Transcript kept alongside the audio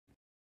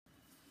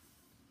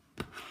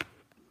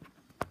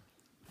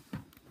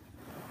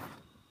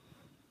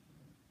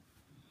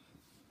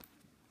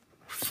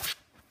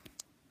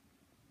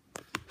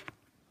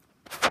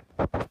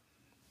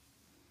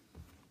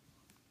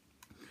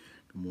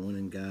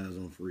guys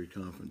on free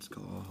conference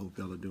call. Hope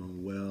y'all are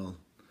doing well.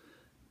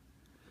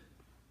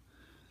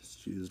 It's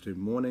Tuesday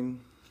morning.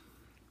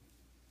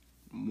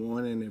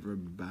 Morning,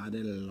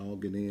 everybody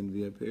logging in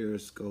via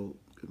Periscope.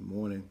 Good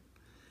morning.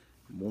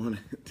 Good morning,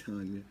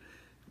 Tanya.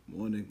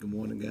 Good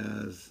morning,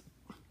 guys.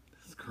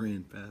 It's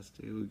Grand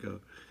Pastor. Here we go.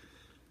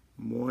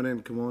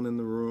 Morning. Come on in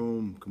the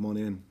room. Come on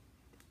in.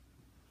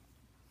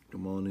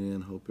 Come on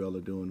in. Hope y'all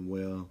are doing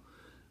well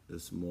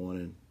this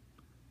morning.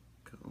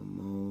 Come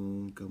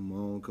on, come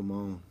on, come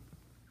on.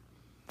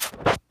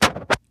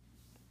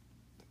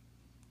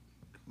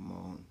 Come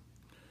on.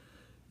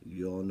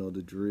 You all know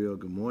the drill.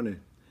 Good morning.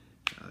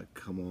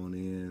 Come on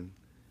in.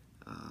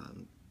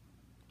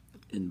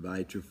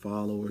 Invite your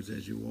followers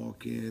as you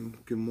walk in.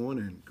 Good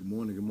morning. Good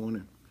morning. Good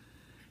morning.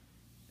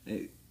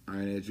 Hey, all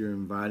right, as you're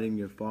inviting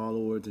your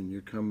followers and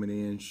you're coming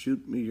in,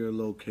 shoot me your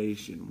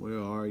location. Where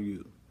are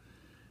you?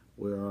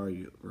 Where are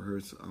you?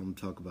 Rehearse. I'm going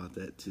to talk about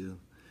that too.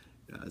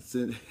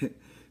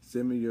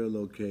 Send me your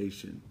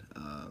location,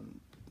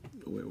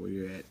 where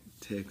you're at.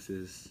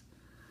 Texas,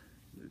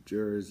 New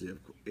Jersey,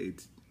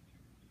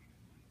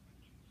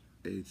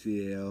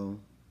 ATL.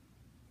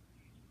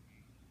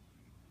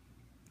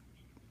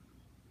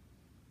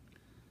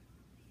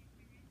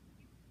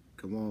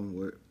 Come on,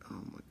 where?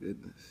 Oh my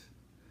goodness.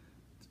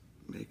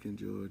 Macon,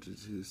 Georgia,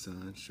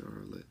 Tucson,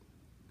 Charlotte,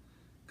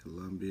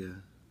 Columbia,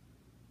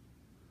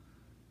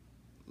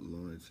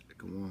 Lawrence.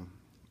 Come on.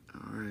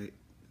 All right.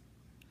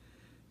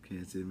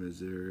 Kansas City,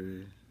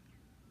 Missouri.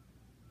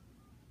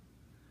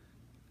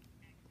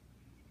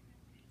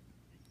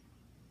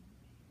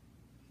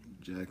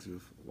 Jacksonville.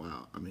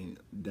 Wow. I mean,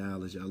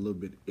 Dallas. Y'all a little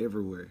bit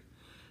everywhere.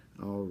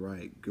 All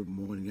right. Good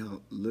morning.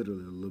 Y'all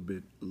literally a little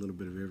bit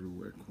of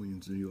everywhere.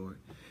 Queens, New York.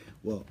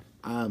 Well,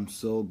 I'm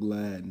so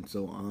glad and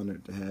so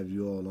honored to have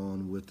you all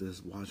on with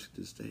us,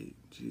 Washington State.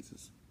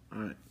 Jesus.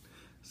 All right.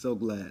 So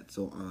glad,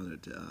 so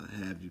honored to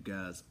have you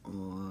guys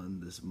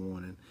on this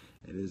morning.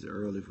 It is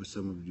early for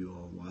some of you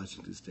all.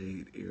 Washington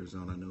State,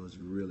 Arizona. I know it's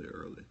really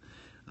early.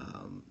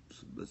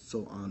 But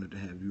so honored to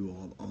have you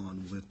all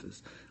on with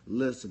us.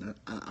 Listen,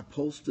 I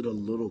posted a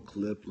little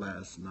clip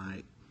last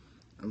night.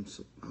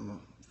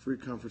 Free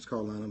conference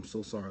call line. I'm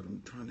so sorry.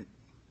 I'm trying to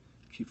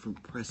keep from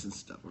pressing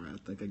stuff. All right, I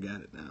think I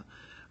got it now.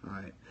 All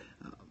right.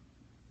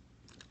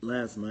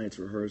 Last night's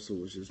rehearsal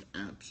was just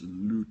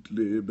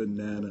absolutely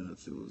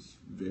bananas. It was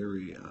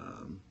very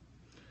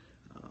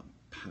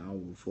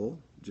powerful,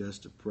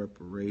 just a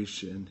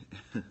preparation.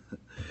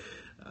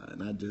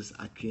 And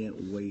I can't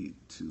wait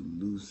to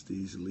loose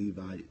these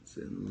Levites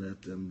and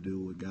let them do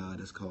what God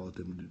has called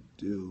them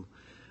to do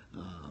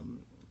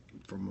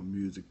from a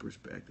music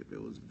perspective.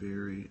 It was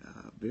very,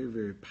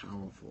 very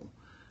powerful.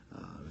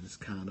 It's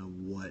kind of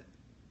what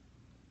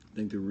I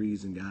think the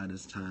reason God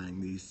is tying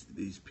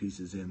these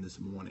pieces in this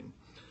morning.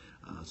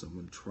 So I'm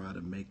going to try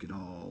to make it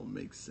all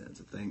make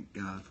sense. I thank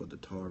God for the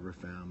Tarver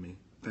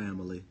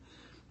family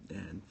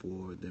and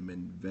for them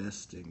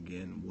investing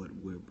in what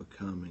we're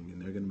becoming.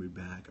 And they're going to be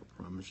back, I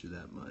promise you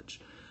that much.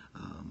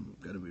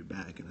 Going to be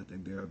back, and I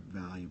think they're a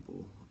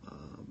valuable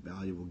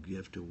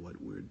gift to what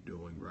we're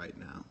doing right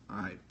now. All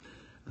right.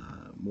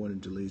 Morning,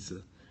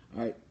 Jaleesa.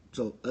 All right.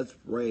 So let's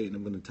pray, and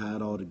I'm going to tie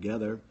it all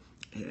together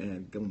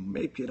and going to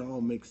make it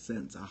all make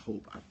sense. I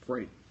hope, I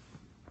pray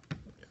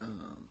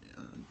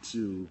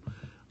to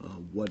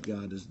what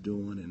God is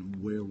doing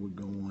and where we're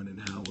going and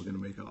how we're going to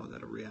make all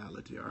that a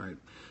reality. All right.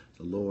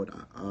 So, Lord,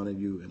 I honor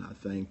you and I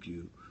thank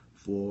you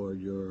for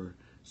your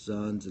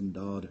sons and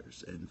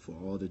daughters and for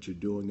all that you're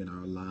doing in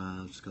our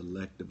lives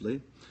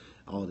collectively,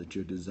 all that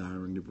you're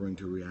desiring to bring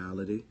to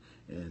reality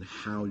and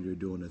how you're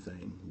doing a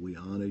thing. We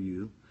honor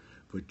you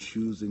for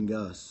choosing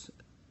us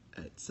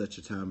at such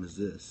a time as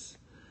this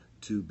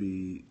to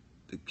be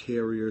the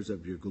carriers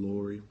of your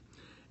glory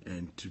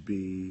and to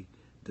be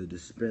the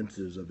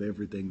dispensers of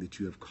everything that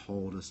you have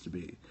called us to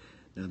be.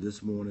 Now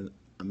this morning,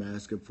 I'm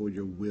asking for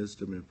your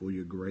wisdom and for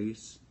your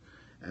grace,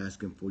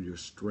 asking for your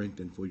strength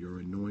and for your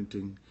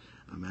anointing.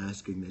 I'm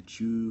asking that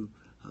you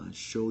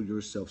show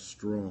yourself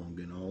strong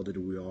in all that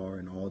we are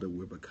and all that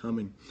we're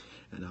becoming.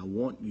 And I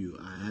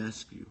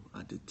ask you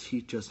to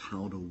teach us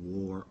how to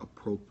war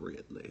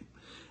appropriately.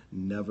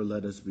 Never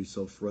let us be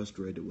so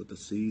frustrated with a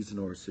season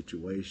or a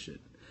situation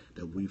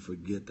that we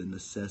forget the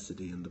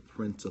necessity and the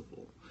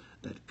principle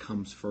that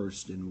comes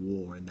first in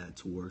war, and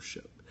that's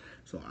worship.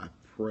 So I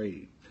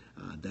pray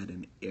that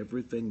in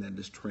everything that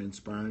is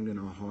transpiring in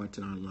our hearts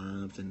and our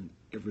lives and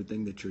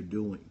everything that you're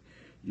doing,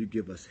 you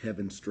give us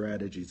heaven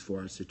strategies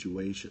for our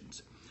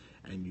situations,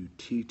 and you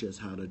teach us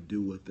how to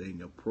do a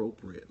thing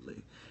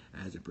appropriately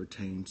as it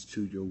pertains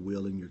to your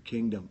will and your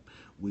kingdom.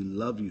 We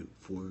love you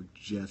for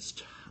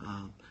just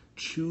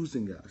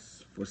choosing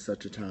us for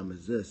such a time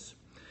as this,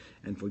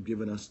 and for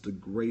giving us the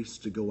grace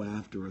to go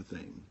after a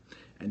thing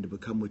and to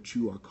become what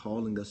you are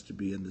calling us to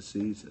be in the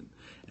season.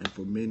 And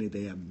for many,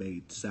 they have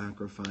made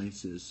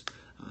sacrifices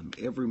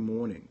every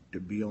morning to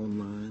be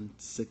online,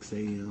 6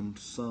 a.m.,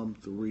 some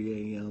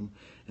 3 a.m.,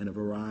 and a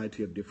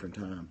variety of different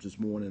times. This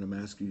morning I'm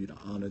asking you to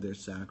honor their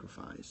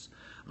sacrifice,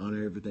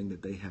 honor everything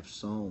that they have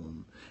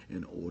sown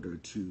in order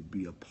to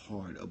be a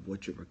part of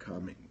what you're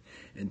becoming.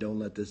 And don't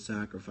let this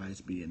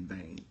sacrifice be in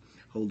vain.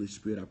 Holy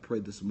Spirit, I pray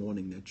this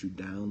morning that you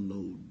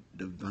download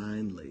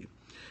divinely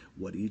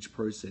what each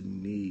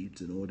person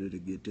needs in order to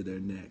get to their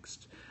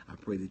next. I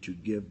pray that you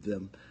give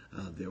them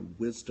their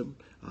wisdom,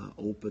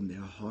 open their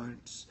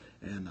hearts,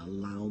 and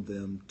allow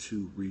them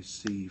to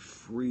receive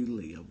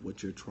freely of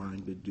what you're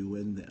trying to do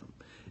in them.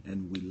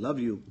 And we love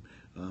you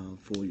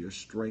for your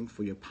strength,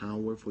 for your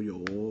power, for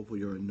your oil, for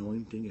your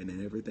anointing, and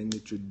in everything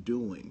that you're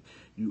doing.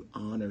 You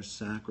honor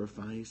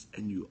sacrifice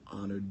and you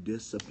honor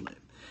discipline.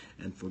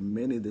 And for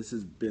many, this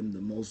has been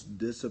the most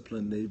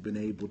disciplined they've been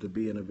able to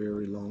be in a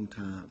very long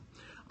time.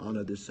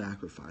 Honor the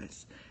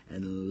sacrifice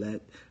and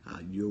let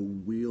your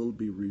will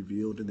be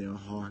revealed in their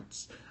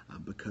hearts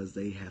because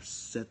they have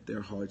set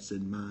their hearts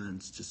and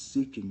minds to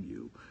seeking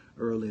you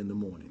early in the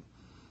morning.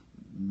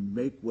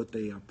 Make what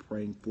they are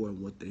praying for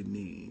and what they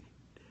need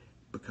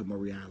become a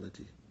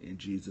reality. In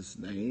Jesus'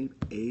 name,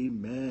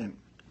 amen.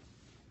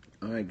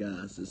 All right,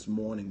 guys,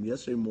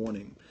 yesterday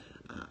morning,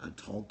 I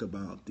talked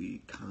about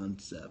the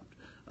concept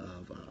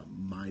of a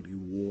mighty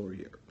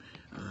warrior.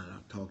 I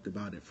talked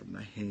about it from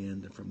the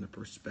hand and from the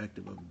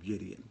perspective of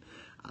Gideon.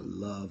 I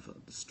love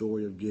the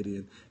story of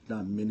Gideon.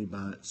 Not many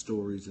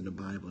stories in the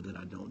Bible that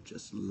I don't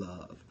just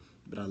love.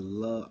 But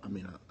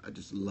I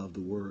just love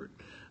the word.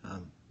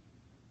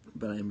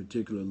 But I in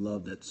particular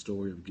love that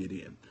story of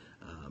Gideon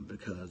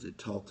because it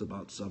talks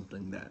about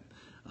something that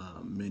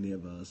many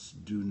of us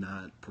do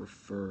not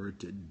prefer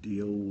to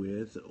deal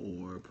with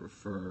or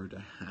prefer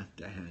to have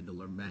to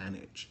handle or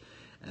manage,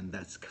 and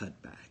that's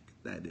cutback.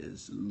 That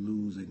is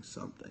losing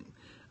something.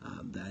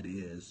 That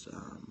is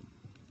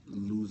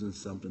losing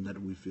something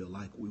that we feel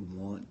like we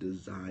want,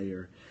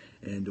 desire,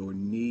 and or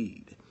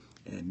need.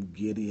 And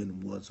Gideon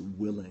was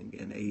willing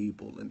and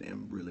able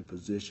and really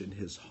positioned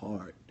his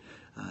heart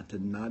to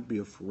not be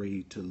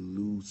afraid to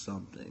lose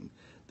something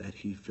that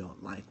he felt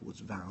like was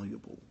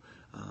valuable.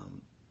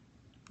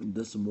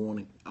 This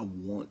morning, I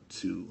want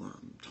to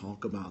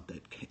talk about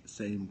that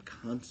same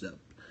concept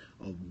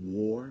of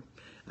war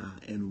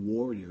and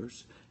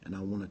warriors, and I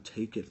want to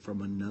take it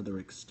from another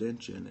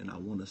extension, and I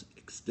want to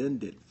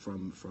extend it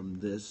from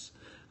this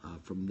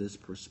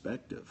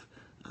perspective,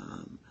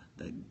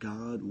 that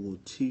God will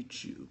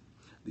teach you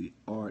the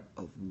art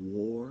of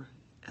war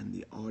and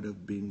the art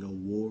of being a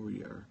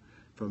warrior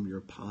from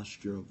your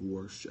posture of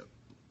worship.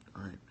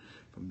 All right,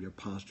 from your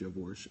posture of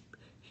worship.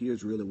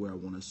 Here's really where I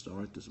want to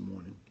start this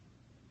morning.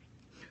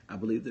 I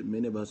believe that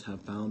many of us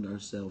have found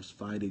ourselves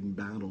fighting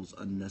battles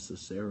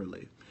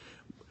unnecessarily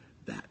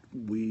that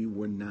we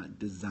were not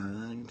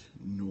designed,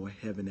 nor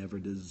heaven ever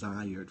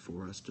desired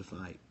for us to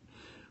fight.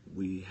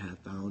 We have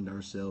found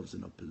ourselves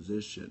in a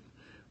position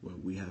where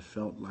we have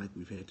felt like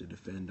we've had to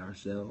defend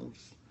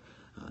ourselves,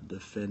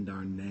 defend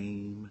our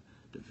name,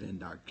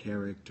 defend our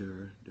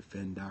character,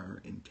 defend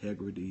our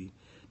integrity,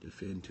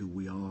 defend who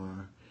we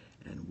are,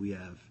 and we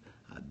have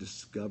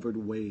discovered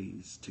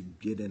ways to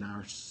get in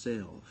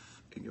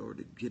ourself in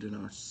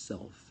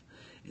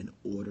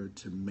order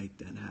to make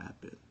that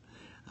happen.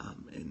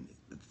 And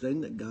the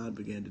thing that God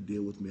began to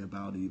deal with me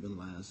about even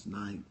last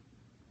night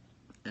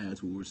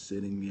as we were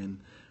sitting in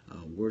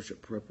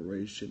worship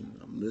preparation,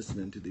 I'm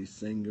listening to these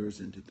singers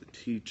and to the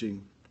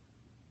teaching.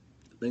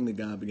 The thing that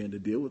God began to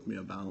deal with me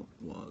about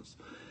was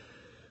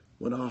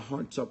when our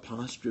hearts are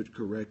postured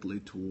correctly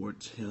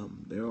towards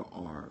Him, there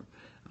are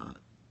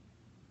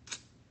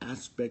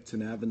aspects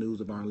and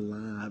avenues of our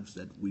lives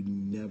that we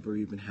never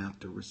even have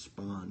to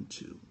respond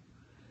to.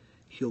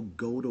 He'll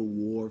go to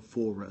war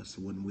for us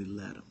when we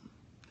let Him.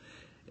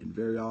 And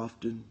very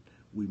often,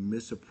 we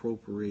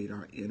misappropriate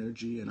our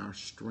energy and our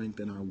strength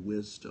and our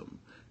wisdom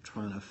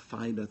trying to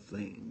fight a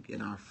thing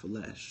in our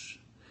flesh.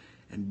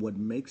 And what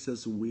makes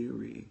us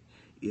weary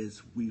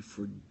is we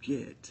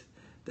forget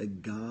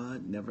that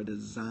God never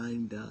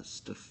designed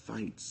us to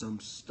fight some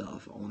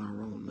stuff on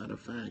our own. Matter of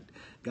fact,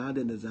 God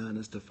didn't design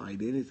us to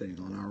fight anything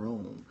on our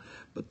own.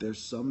 But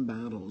there's some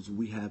battles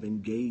we have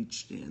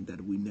engaged in that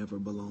we never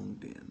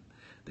belonged in.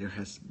 There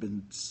has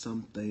been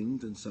some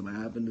things and some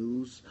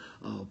avenues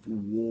of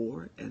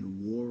war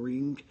and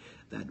warring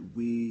that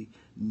we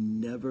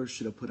never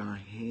should have put our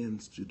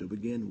hands to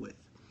begin with.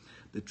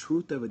 The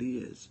truth of it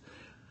is,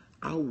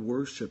 our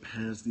worship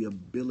has the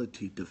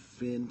ability to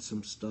fend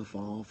some stuff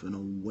off in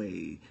a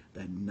way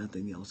that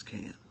nothing else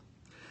can.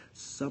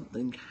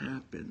 Something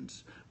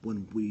happens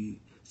when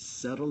we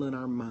settle in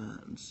our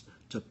minds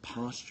to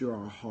posture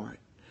our heart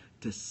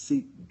to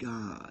seek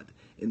God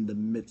in the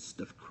midst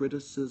of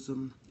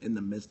criticism, in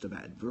the midst of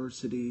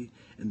adversity,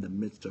 in the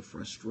midst of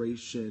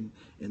frustration,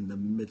 in the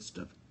midst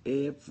of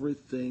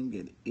everything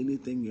and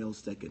anything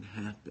else that can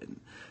happen.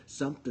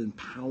 Something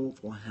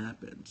powerful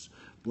happens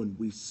when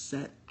we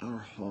set our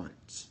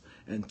hearts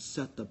and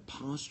set the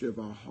posture of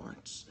our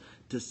hearts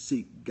to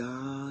seek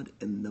God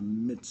in the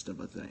midst of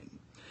a thing.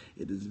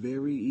 It is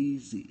very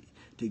easy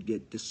to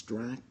get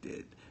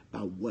distracted by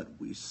what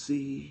we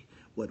see,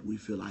 what we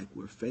feel like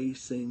we're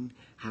facing,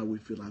 how we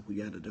feel like we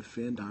got to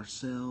defend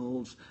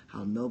ourselves,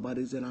 how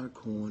nobody's in our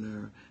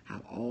corner,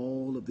 how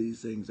all of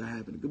these things are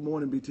happening. Good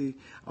morning, BT.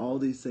 All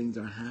these things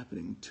are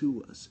happening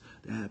to us.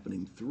 They're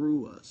happening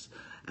through us.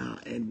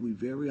 And we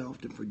very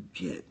often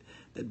forget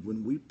that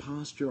when we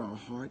posture our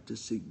heart to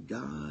seek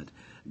God,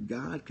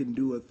 God can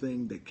do a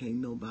thing that can't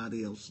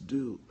nobody else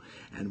do.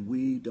 And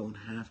we don't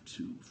have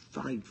to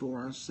fight for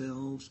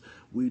ourselves.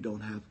 We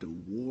don't have to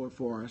war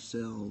for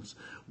ourselves.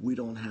 We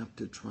don't have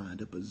to try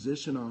to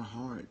position our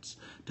hearts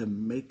to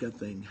make a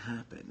thing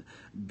happen.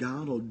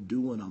 God will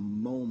do in a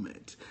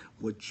moment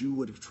what you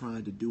would have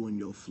tried to do in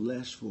your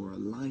flesh for a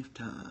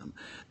lifetime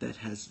that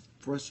has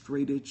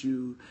frustrated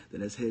you,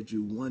 that has had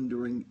you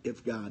wondering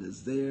if God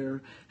is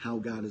there, how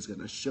God is going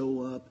to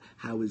show up,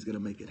 how he's going to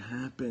make it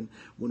happen.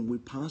 When we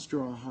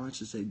posture our hearts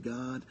to say,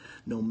 God,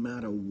 no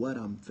matter what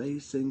I'm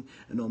facing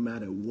and no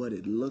matter what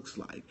it looks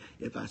like,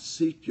 if I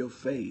seek your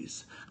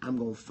face, I'm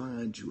going to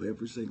find you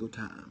every single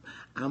time.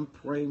 I'm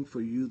praying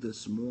for you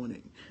this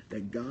morning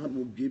that God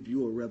will give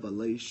you a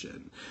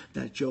revelation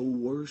that your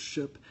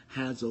worship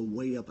has a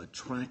way of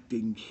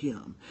attracting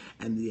him,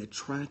 and the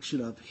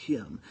attraction of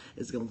him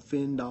is going to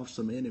fend off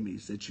some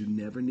enemies that you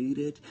never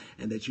needed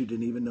and that you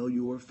didn't even know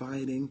you were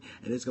fighting,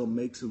 and it's going to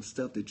make some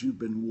stuff that you've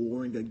been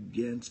warring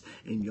against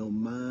in your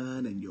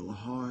mind and your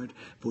heart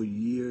for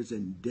years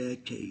and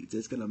decades.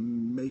 It's going to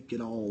make it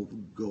all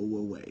go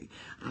away.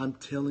 I'm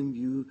telling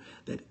you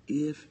that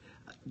if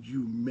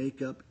you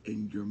make up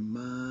in your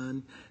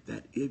mind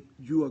that if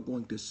you are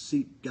going to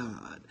seek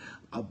God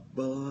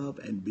above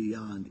and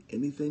beyond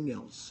anything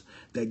else,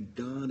 that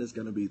God is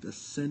going to be the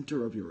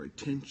center of your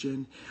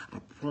attention, I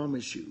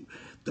promise you,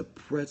 the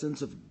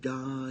presence of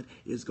God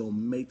is going to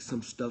make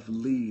some stuff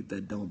leave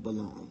that don't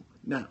belong.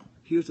 Now,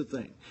 here's the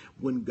thing.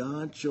 When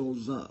God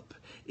shows up,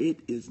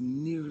 it is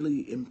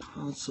nearly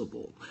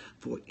impossible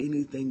for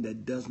anything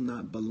that does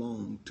not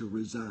belong to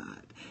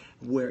reside.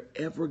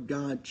 Wherever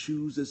God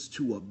chooses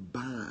to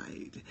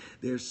abide,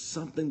 there's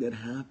something that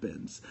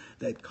happens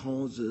that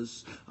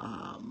causes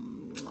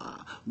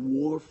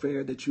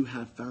warfare that you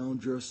have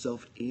found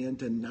yourself in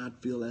to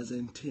not feel as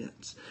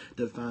intense,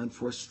 to find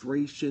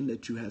frustration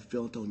that you have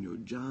felt on your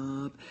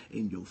job,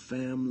 in your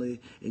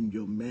family, in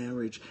your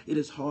marriage. It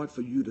is hard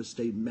for you to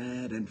stay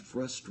mad and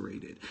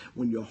frustrated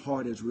when your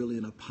heart is really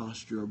in a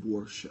posture of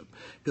worship.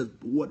 Because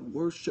what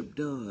worship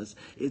does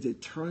is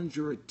it turns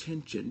your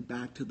attention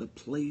back to the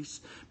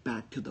place,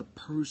 back to the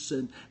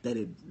person that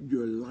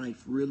your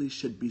life really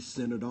should be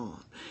centered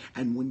on.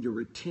 And when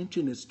your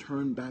attention is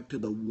turned back to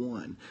the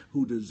one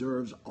who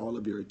deserves all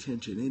of your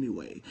attention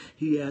anyway,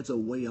 he has a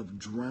way of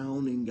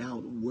drowning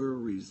out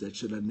worries that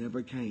should have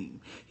never came.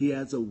 He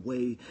has a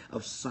way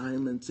of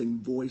silencing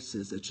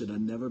voices that should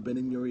have never been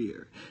in your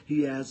ear.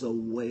 He has a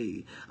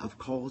way of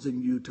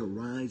causing you to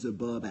rise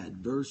above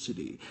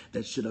adversity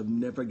that should have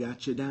never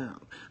got you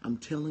down. I'm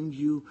telling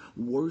you,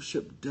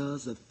 worship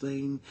does a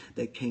thing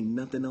that can't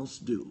nothing else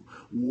do.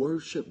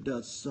 Worship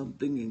does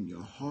something in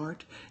your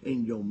heart,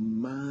 in your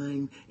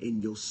mind,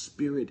 in your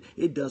spirit.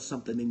 It does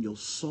something in your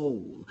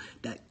soul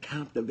that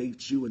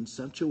captivates you in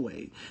such a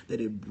way that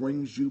it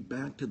brings you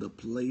back to the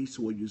place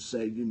where you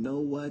say, you know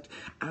what?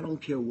 I don't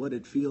care what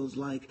it feels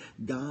like.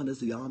 God is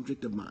the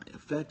object of my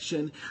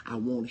affection. I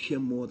want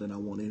him more than I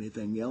want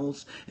anything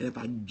else. And if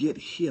I get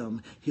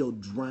him, he'll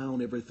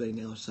drown everything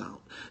else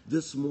out.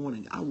 This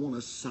morning, I want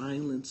to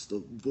silence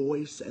the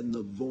voice and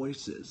the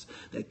voices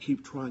that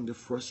keep trying to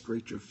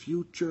frustrate your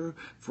future,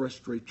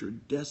 frustrate your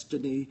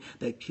destiny,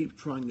 that keep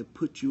trying to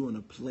put you in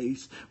a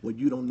place where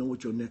you don't know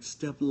what your next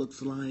step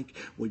looks like,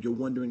 where you're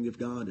wondering if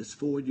God is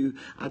for you.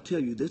 I tell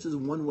you, this is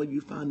one way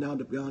you find out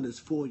if God is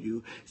for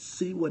you.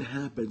 See what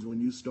happens when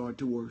you start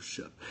to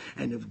worship.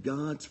 And if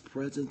God's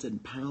presence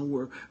and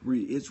power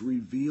is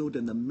revealed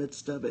in the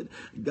midst of it,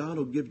 God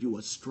will give you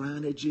a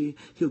strategy.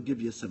 He'll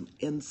give you some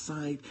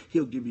insight.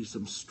 He'll give you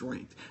some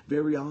strength.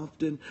 Very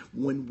often,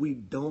 when we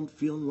don't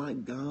feel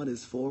like God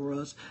is for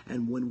us,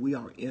 and when we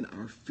are in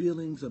our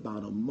feelings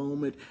about a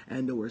moment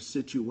and or a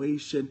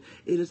situation,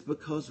 it is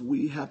because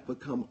we have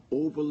become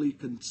overly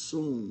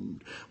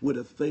consumed with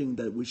a thing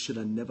that we should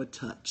have never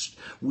touched.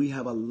 We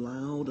have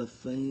allowed a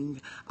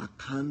thing, a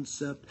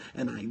concept,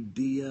 an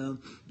idea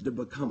to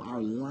become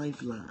our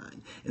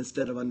lifeline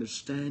instead of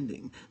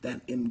understanding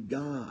that in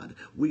God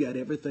we got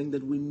everything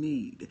that we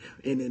need.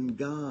 And in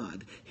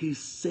God, he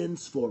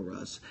sends for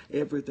us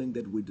everything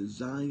that we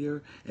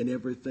desire and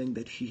everything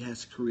that he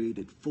has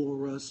created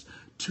for us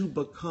to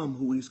become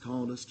who he's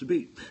called us to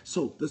be.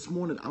 So this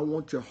morning, I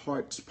want your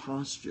heart's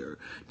posture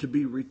to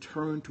be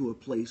returned to a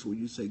place where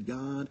you say,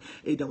 God,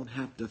 it don't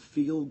have to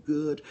feel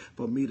good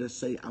for me to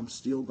say I'm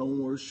still going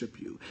to worship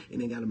you.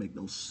 It ain't got to make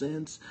no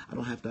sense. I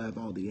don't have to have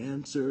all the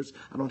answers.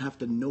 I don't have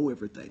to know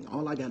everything.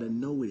 All I got to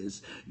know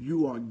is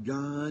you are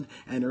God,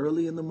 and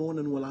early in the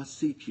morning will I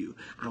seek you.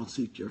 I'll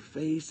seek your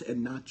face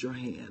and not your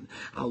hand.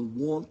 I'll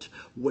want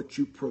what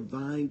you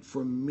provide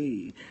for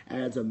me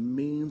as a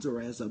means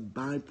or as a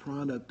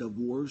byproduct of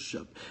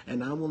worship,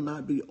 and I will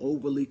not be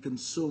overly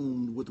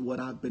consumed with what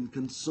I've been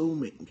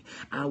consuming.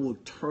 I will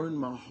turn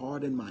my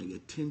heart and my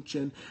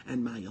attention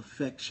and my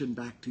affection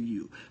back to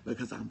you,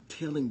 because I'm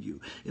telling you,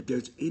 if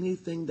there's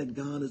anything that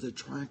God is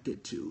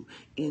attracted to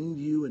in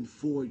you and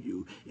for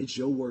you, it's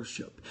your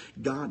worship.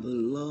 God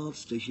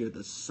loves to hear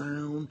the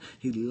sound.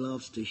 He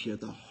loves to hear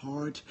the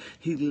heart.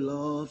 He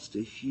loves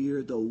to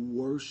hear the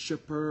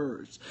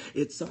worshipers.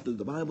 It's something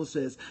the Bible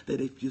says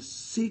that if you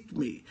seek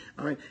me,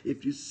 all right,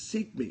 if you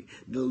seek me,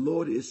 the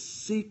Lord is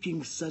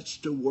seeking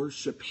such to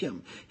worship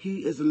him.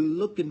 He is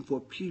looking for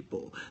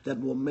people that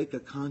will make a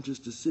conscious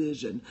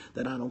decision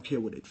that I don't care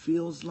what it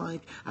feels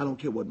like. I don't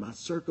care what my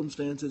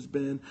circumstances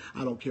been.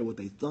 I don't care what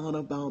they thought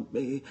about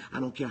me. I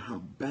don't care how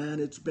bad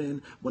it's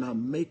been. When I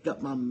make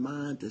up my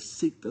mind to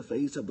seek the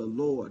face of the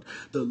Lord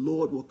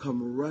will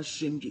come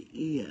rushing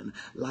in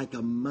like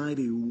a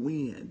mighty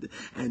wind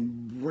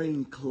and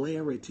bring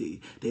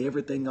clarity to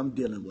everything I'm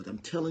dealing with. I'm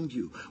telling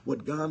you,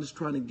 what God is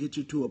trying to get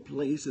you to a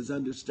place is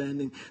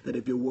understanding that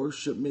if you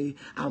worship me,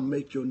 I'll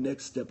make your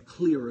next step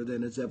clearer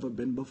than it's ever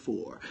been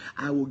before.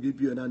 I will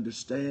give you an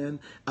understanding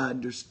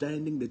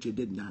that you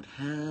did not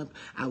have.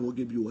 I will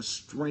give you a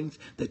strength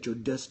that your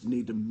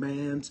destiny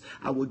demands.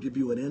 I will give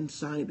you an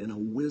insight and a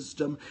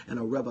wisdom and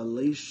a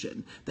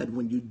revelation that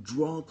when you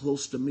draw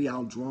close to me,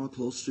 I'll draw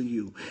close to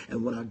you.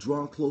 And when I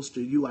draw close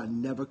to you, I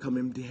never come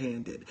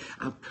empty-handed.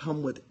 I've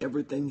come with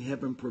everything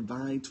heaven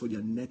provides for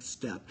your next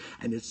step.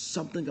 And it's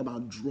something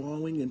about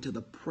drawing into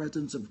the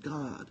presence of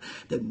God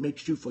that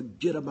makes you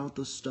forget about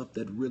the stuff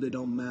that really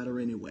don't matter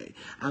anyway.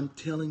 I'm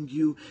telling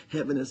you,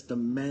 heaven is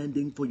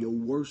demanding for your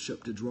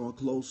worship to draw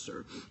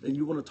closer. And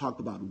you want to talk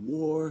about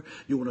war,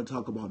 you want to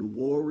talk about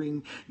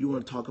warring, you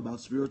want to talk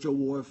about spiritual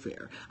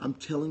warfare. I'm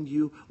telling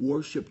you,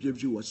 worship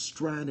gives you a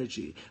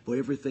strategy for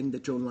everything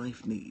that your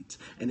life needs.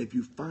 And if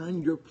you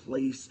find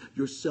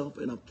yourself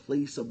in a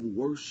place of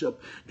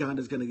worship, God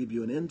is going to give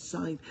you an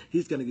insight,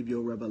 he's going to give you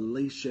a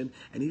revelation,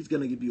 and he's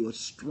going to give you a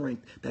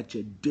strength that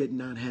you did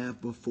not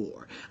have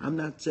before. I'm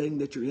not saying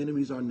that your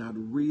enemies are not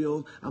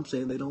real. I'm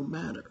saying they don't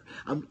matter.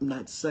 I'm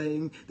not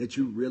saying that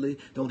you really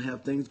don't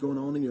have things going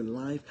on in your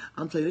life.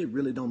 I'm saying they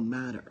really don't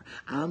matter.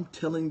 I'm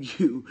telling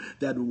you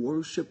that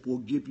worship will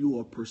give you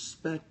a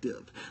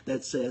perspective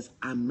that says,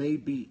 I may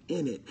be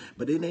in it,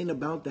 but it ain't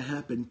about to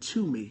happen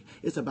to me.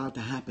 It's about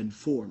to happen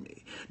for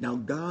me. Now,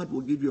 God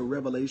will give you a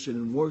revelation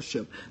in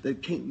worship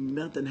that can't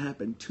nothing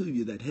happen to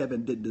you that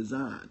heaven did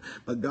design.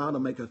 But God will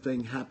make a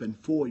thing happen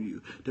for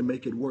you to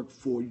make it work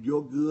for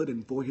your good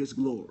and for his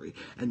glory.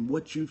 And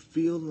what you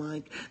feel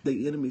like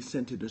the enemy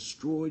sent to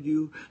destroy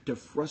you, to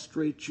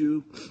frustrate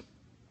you,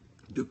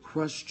 to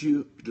crush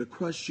you,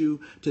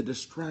 to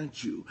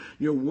distract you.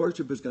 Your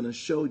worship is going to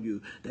show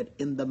you that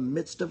in the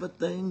midst of a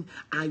thing,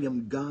 I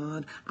am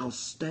God. I'll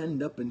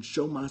stand up and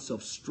show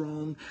myself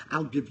strong.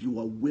 I'll give you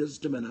a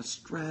wisdom and a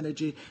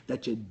strategy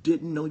that you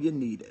didn't know you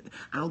needed.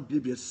 I'll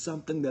give you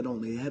something that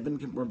only heaven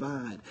can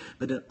provide,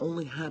 but it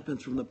only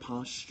happens from the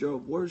posture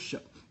of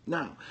worship.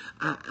 Now,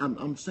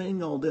 I'm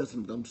saying all this,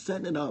 and I'm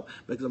setting it up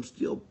because I'm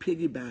still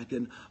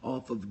piggybacking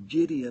off of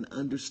Gideon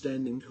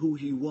understanding who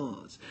he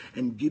was.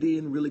 And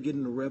Gideon really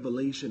getting a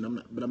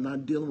revelation. But I'm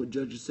not dealing with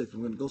Judges 6. I'm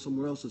going to go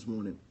somewhere else this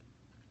morning.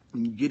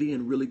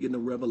 Gideon really getting a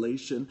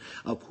revelation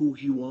of who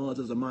he was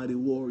as a mighty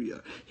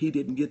warrior. He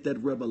didn't get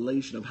that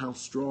revelation of how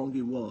strong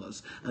he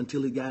was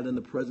until he got in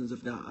the presence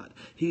of God.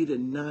 He did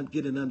not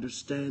get an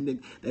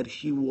understanding that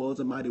he was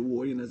a mighty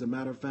warrior. And as a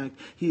matter of fact,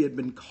 he had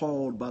been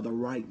called by the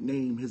right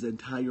name his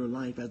entire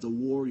life as a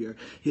warrior,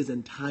 his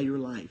entire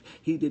life.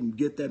 He didn't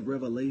get that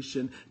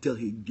revelation till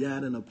he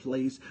got in a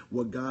place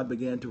where God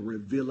began to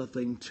reveal a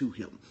thing to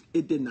him.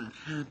 It did not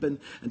happen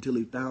until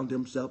he found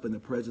himself in the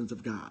presence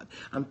of God.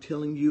 I'm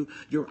telling you,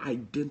 your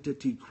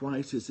identity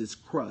crisis is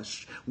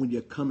crushed when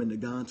you come into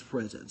God's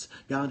presence.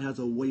 God has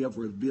a way of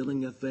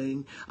revealing a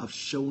thing, of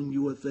showing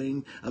you a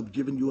thing, of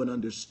giving you an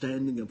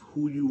understanding of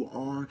who you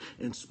are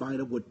in spite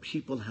of what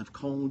people have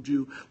called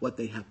you, what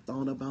they have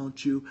thought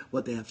about you,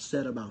 what they have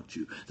said about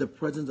you. The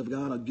presence of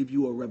God will give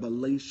you a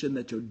revelation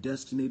that your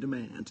destiny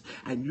demands,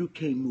 and you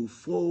can't move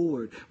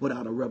forward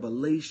without a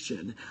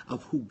revelation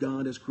of who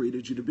God has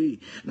created you to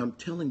be. And I'm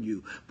telling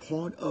you,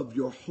 part of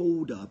your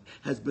holdup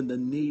has been the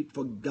need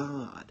for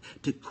God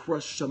to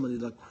crush some of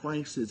the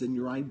crisis in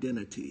your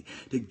identity,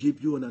 to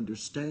give you an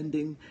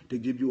understanding, to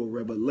give you a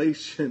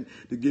revelation,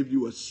 to give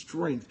you a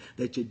strength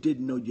that you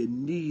didn't know you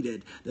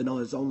needed, that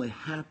only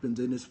happens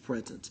in his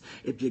presence.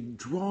 If you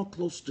draw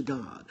close to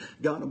God,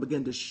 God will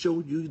begin to show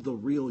you the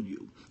real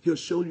you. He'll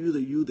show you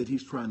the you that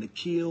he's trying to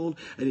kill,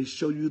 and he'll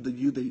show you the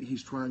you that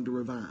he's trying to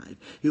revive.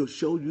 He'll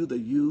show you the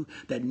you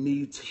that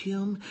needs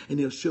him, and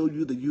he'll show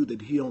you the you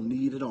that he don't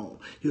need at all.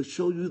 He'll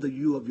show you the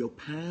you of your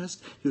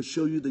past. He'll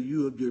show you the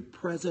you of your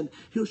present.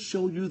 He'll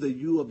show you the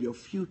you of your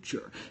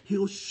future.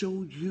 He'll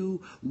show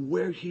you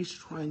where he's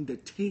trying to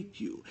take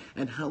you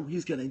and how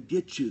he's going to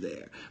get you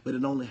there. But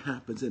it only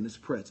happens in his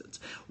presence.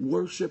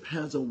 Worship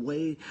has a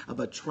way of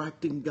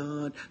attracting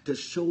God to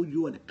show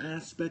you an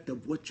aspect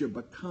of what you're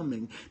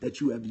becoming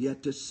that you have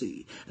yet to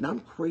see. And I'm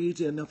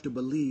crazy enough to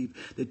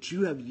believe that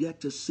you have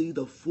yet to see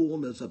the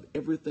fullness of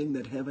everything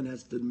that heaven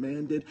has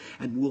demanded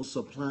and will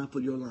supply for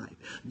your life.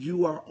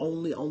 You are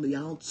only on the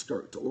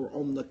outskirts or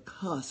on the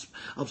cusp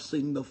of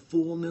seeing the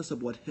fullness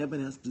of what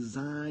heaven has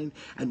designed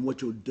and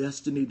what your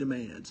destiny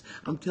demands.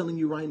 I'm telling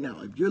you right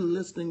now, if you're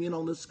listening in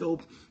on the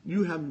scope,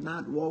 you have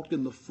not walked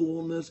in the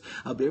fullness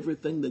of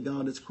everything that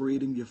God is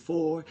creating you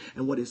for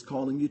and what he's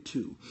calling you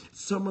to.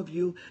 Some of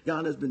you,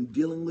 God has been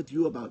dealing with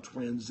you about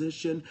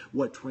transition,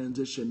 what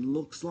transition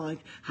looks like,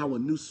 how a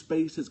new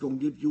space is going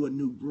to give you a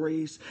new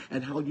grace,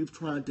 and how you've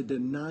tried to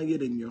deny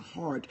it in your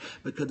heart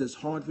because it's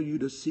hard for you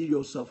to see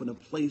yourself in a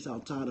place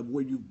outside of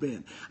where you've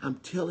been. I'm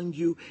telling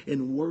you,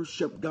 in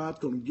worship, God's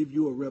going to give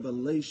you a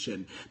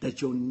revelation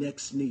that your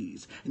next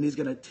needs, and he's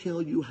going to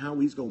tell you how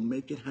he's going to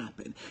make it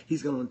happen.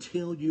 He's going to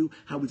tell you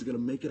how he's going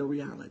to make it a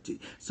reality.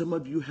 Some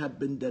of you have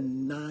been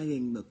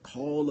denying the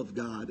call of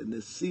God in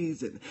this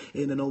season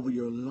in and over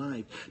your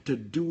life to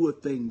do a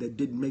thing that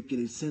didn't make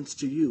any sense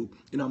to you.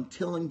 And I'm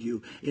telling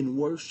you, in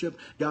worship,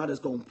 God is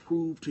going to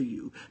prove to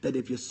you that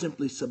if you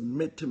simply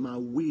submit to my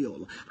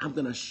will, I'm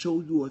going to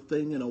show you a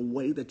thing in a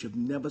way that you've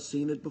never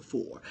seen it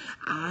before.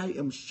 I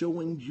am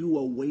showing you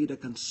a way to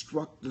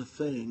construct the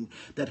thing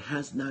that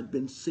has not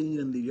been seen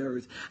in the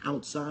earth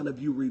outside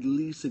of you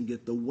releasing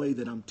it the way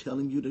that I'm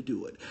telling you to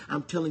do it.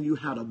 I'm telling you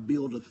how to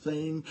build a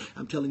thing.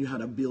 I'm telling you how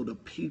to build a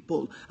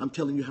people. I'm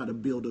telling you how to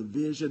build a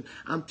vision.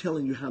 I'm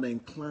telling you how to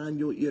incline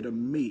your ear to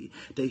me,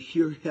 to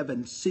hear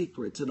heaven's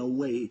secrets in a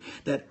way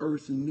that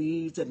earth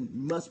needs and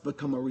must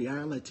become a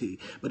reality.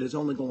 But it's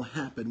only going to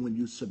happen when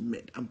you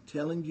submit. I'm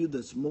telling you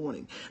this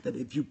morning that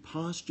if you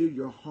posture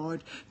your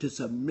heart to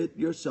submit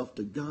yourself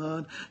to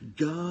God,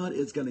 God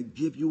is going to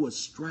give you a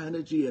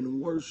strategy in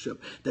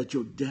worship that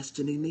your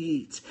destiny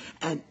needs.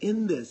 And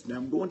in this, now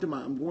I'm going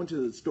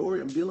to the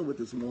story I'm dealing with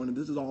this morning.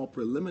 This is all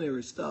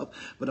preliminary stuff,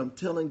 but I'm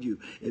telling you,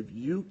 if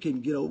you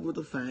can get over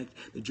the fact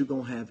that you're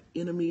going to have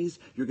enemies,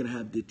 you're going to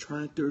have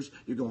detractors,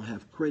 you're going to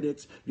have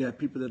critics, you have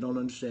people that don't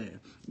understand.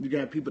 You're going to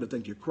have people that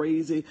think you're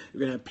crazy. You're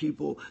going to have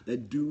people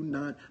that do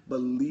not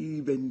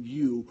believe in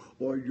you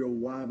or your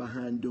why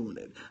behind doing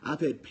it. I've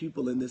had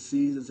people in this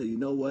season say, you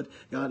know what?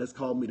 God has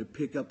called me to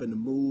pick up and to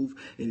move,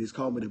 and he's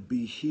called me to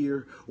be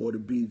here or to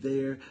be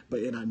there,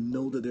 and I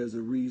know that there's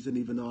a reason,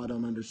 even though I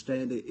don't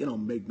understand it. It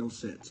don't make no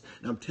sense.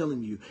 And I'm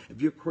telling you,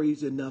 if you're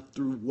crazy enough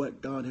through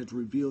what God has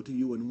revealed to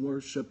you in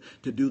worship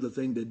to do the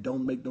thing that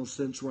don't make no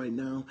sense right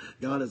now,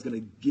 God is going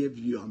to give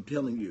you, I'm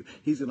telling you,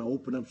 he's going to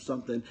open up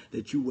something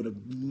that you would have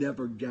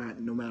never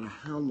gotten no matter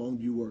how long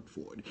you worked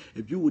for it.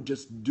 If you would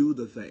just do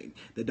the thing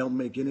that don't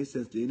make any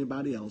sense to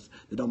anybody else,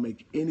 that don't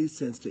make any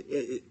sense to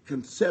it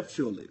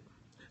conceptually.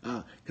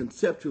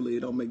 Conceptually, it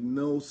don't make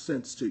no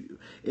sense to you.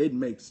 It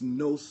makes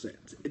no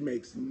sense. It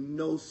makes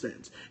no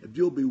sense. If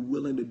you'll be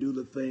willing to do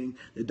the thing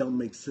that don't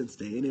make sense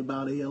to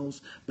anybody else,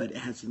 but it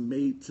has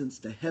made sense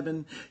to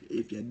heaven,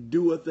 if you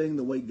do a thing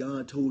the way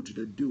God told you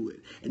to do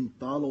it and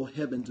follow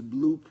heaven's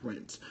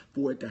blueprints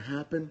for it to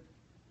happen,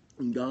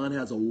 God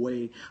has a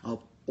way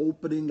of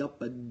opening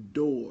up a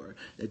door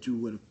that you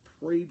would have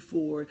prayed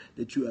for,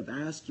 that you have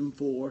asked him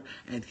for,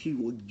 and he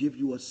will give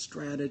you a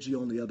strategy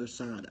on the other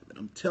side of it.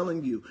 I'm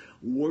telling you,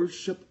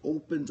 worship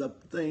opens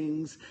up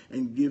things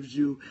and gives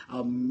you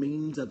a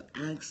means of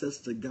access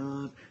to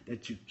God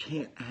that you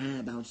can't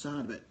have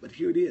outside of it. But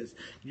here it is.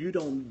 You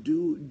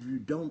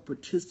don't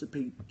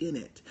participate in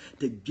it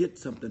to get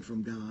something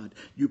from God.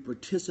 You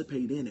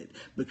participate in it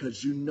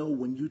because you know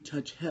when you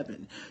touch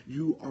heaven,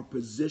 you are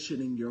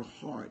positioning your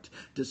heart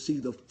to see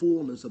the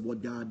fullness of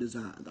what God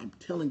designed. I'm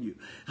telling you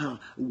how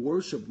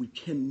worship, we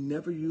can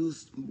never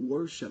use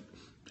worship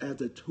as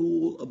a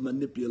tool of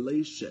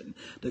manipulation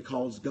to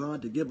cause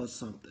God to give us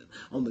something.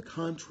 On the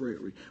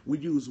contrary, we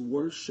use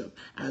worship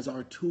as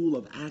our tool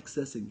of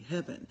accessing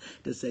heaven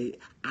to say,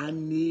 I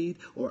need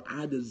or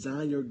I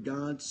desire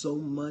God so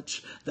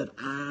much that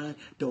I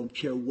don't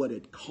care what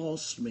it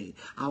costs me.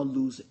 I'll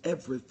lose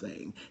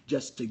everything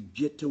just to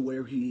get to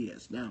where he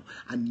is. Now,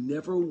 I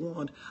never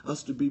want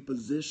us to be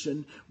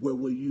positioned where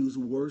we use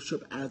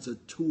worship as a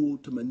tool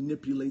to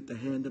manipulate the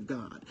hand of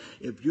God.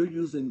 If you're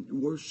using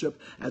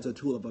worship as a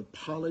tool of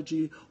apology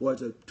or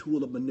as a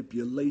tool of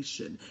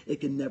manipulation,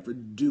 it can never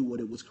do what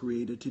it was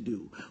created to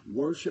do.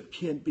 Worship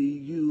can't be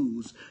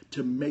used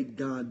to make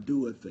God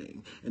do a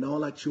thing. In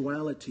all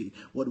actuality,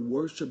 what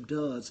worship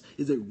does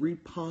is it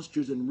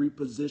repostures and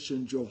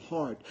repositions your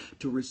heart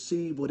to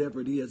receive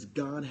whatever it is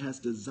God has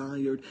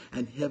desired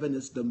and heaven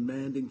is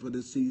demanding for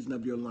the season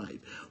of your life.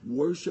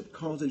 Worship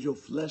causes your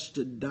flesh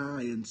to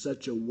die in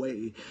such a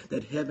way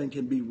that heaven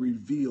can be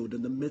revealed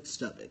in the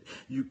midst of it.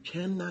 You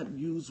cannot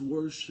use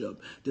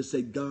worship to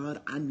say, God,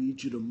 God, I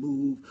need you to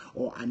move,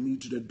 or I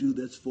need you to do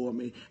this for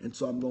me. And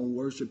so I'm going to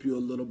worship you a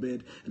little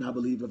bit. And I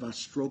believe if I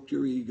stroke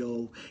your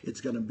ego,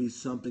 it's going to be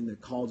something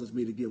that causes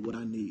me to get what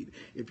I need.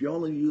 If you're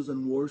only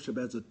using worship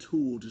as a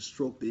tool to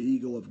stroke the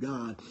ego of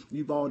God,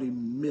 you've already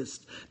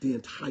missed the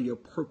entire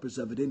purpose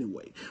of it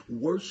anyway.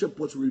 Worship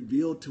was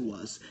revealed to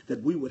us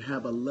that we would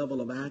have a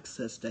level of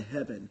access to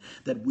heaven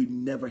that we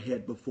never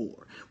had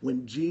before.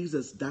 When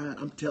Jesus died,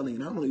 I'm telling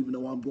you, and I don't even know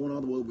why I'm going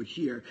all the way over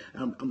here.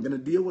 I'm going to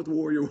deal with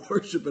warrior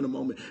worship in a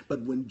moment.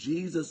 But when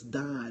Jesus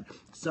died,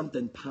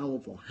 something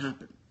powerful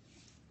happened.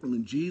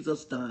 When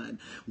Jesus died,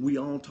 we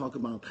all talk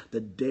about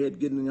the dead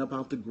getting up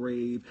out the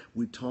grave.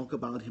 We talk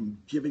about him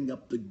giving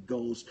up the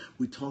ghost.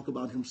 We talk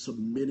about him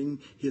submitting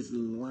his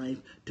life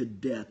to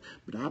death.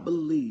 But I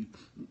believe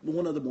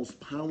one of the most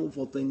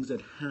powerful things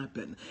that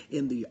happen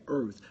in the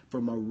earth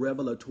from a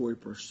revelatory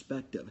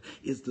perspective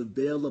is the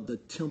veil of the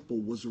temple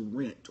was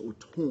rent or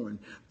torn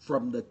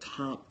from the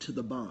top to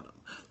the bottom.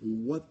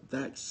 What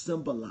that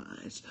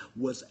symbolized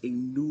was a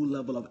new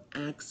level of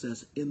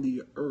access in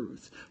the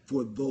earth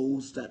for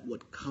those that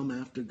would come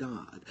after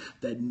God.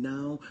 That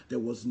now there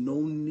was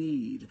no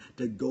need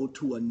to go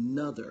to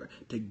another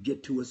to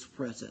get to his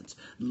presence.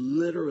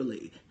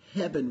 Literally,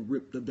 heaven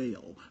ripped the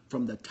veil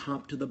from the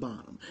top to the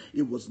bottom.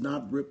 It was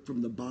not ripped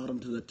from the bottom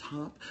to the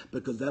top,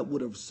 because that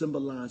would have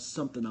symbolized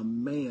something a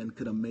man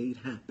could have made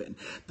happen.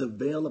 The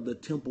veil of the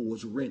temple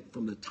was rent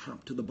from the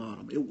top to the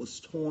bottom. It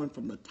was torn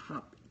from the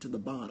top to the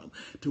bottom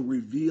to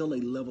reveal a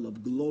level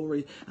of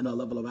glory and a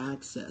level of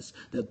access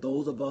that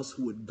those of us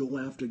who would go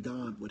after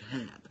God would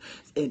have.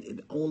 And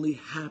it only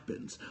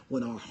happens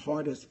when our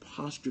heart is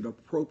postured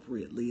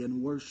appropriately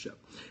in worship.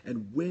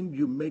 And when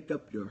you make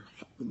up your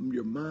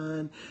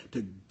mind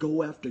to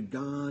go after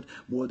God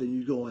more than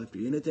you go after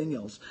anything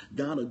else,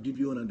 God will give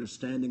you an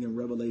understanding and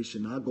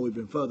revelation. I'll go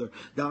even further.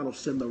 God will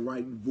send the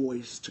right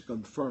voice to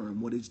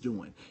confirm what he's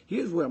doing.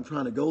 Here's where I'm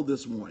trying to go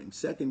this morning.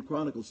 2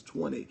 Chronicles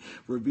 20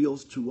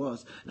 reveals to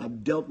us, and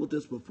I've dealt with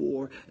this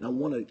before, and I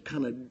want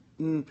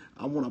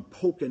to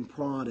poke and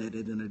prod at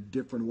it in a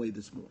different way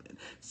this morning.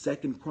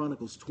 2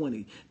 Chronicles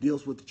 20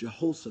 deals with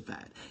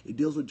Jehoshaphat. It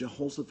deals with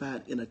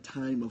Jehoshaphat in a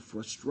time of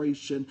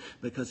frustration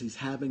because he's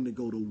having to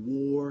go to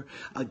war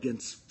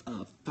against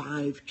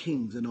 5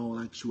 kings in all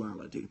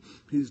actuality.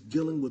 He's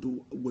dealing with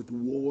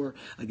war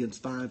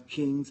against 5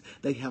 kings.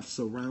 They have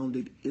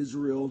surrounded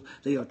Israel.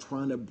 They are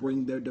trying to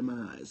bring their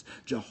demise.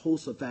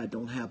 Jehoshaphat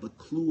don't have a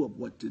clue of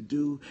what to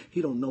do.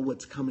 He don't know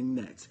what's coming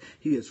next.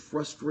 He is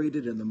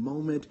frustrated in the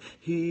moment.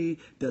 He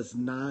does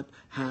not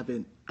have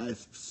even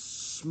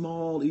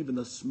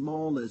the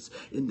smallest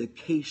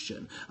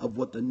indication of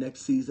what the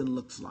next season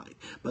looks like.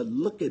 But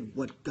look at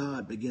what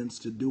God begins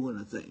to do in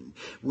a thing.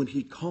 When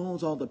he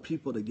calls all the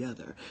people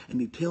together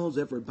and he tells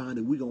everybody,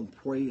 we're going to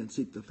pray and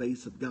seek the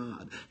face of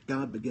God,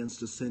 God begins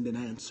to send an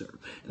answer.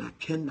 And I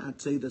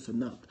cannot say this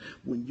enough.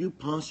 When you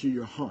posture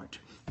your heart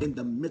in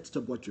the midst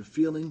of what you're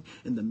feeling,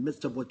 in the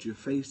midst of what you're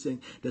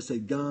facing, to say,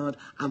 God,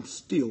 I'm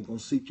still going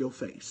to seek your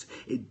face.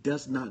 It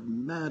does not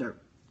matter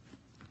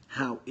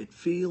how it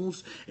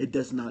feels. It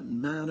does not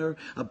matter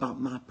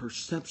about my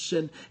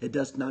perception. It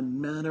does not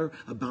matter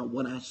about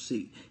what I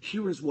see.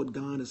 Here is what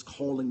God is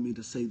calling me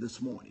to say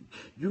this morning.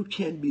 You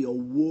can't be a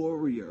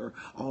warrior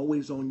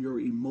always on your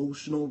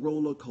emotional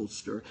roller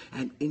coaster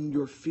and in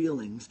your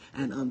feelings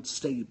and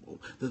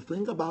unstable. The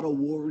thing about a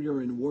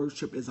warrior in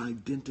worship is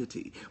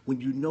identity. When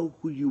you know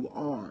who you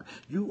are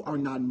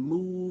not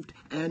moved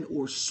and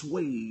or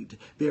swayed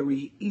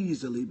very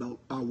easily by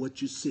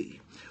what you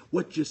see.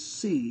 What you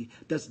see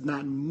does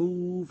not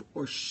move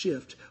or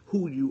shift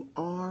who you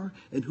are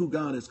and who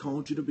God has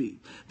called you to be.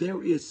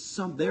 There is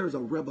a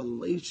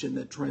revelation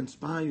that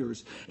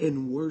transpires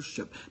in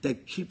worship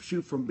that keeps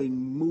you from being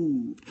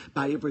moved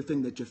by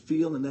everything that you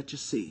feel and that you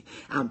see.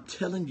 I'm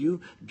telling you,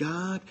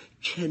 God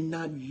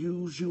cannot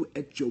use you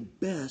at your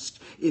best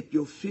if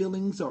your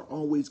feelings are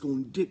always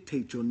going to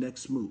dictate your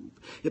next move.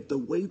 If the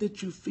way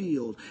that you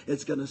feel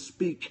is going to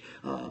speak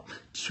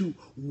to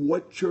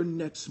what your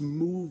next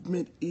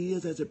movement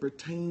is as it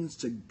pertains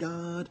to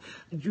God,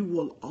 you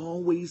will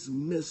always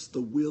miss the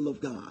will of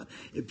God.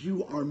 If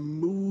you are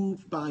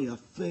moved by a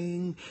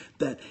thing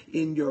that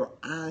in your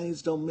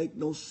eyes don't make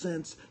no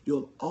sense,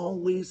 you'll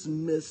always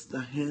miss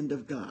the hand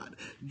of God.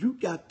 You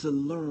got to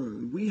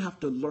learn. We have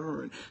to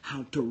learn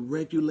how to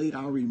regulate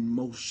our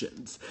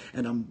emotions.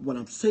 And when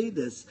I say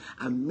this,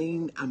 I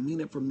mean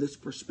it from this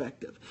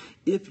perspective.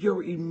 If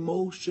your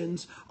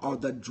emotions are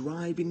the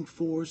driving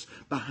force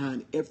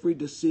behind every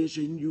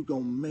decision you're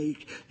going to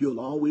make, you'll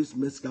always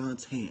miss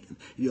God's hand.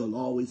 You'll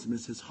always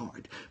miss his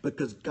heart,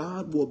 because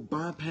God will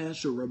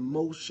bypass your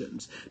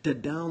emotions to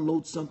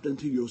download something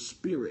to your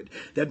spirit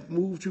that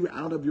moves you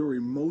out of your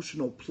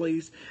emotional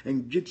place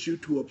and gets you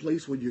to a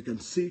place where you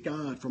can see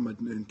God from an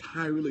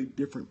entirely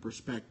different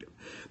perspective.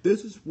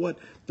 This is what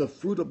the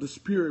fruit of the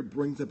Spirit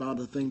brings about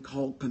a thing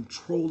called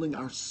controlling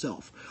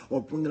ourself,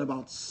 or bringing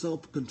about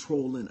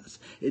self-control in us.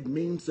 It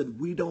means that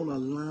we don't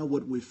allow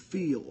what we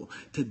feel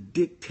to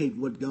dictate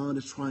what God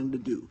is trying to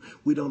do.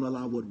 We don't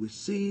allow what we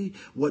see,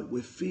 what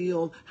we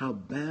feel, how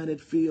bad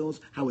it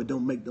feels, how it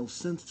don't make no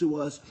sense to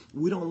us.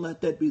 We don't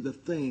let that be the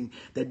thing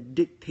that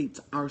dictates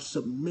our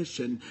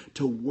submission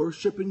to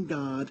worshiping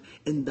God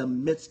in the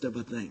midst of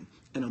a thing.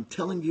 And I'm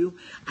telling you,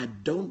 I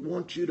don't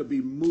want you to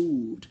be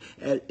moved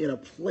in a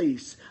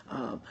place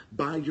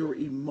by your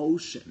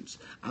emotions.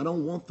 I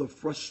don't want the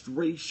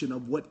frustration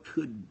of what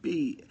could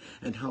be,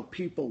 and how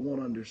people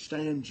won't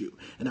understand you,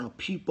 and how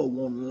people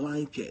won't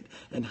like it,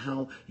 and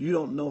how you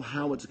don't know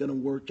how it's going to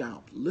work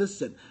out.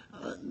 Listen,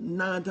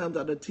 9 times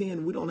out of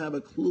 10, we don't have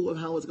a clue of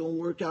how it's going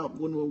to work out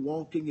when we're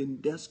walking in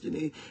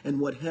destiny and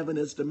what heaven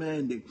is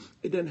demanding.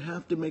 It didn't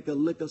have to make a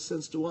lick of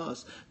sense to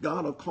us.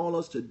 God will call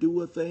us to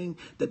do a thing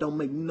that don't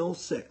make no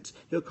sense.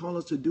 He'll call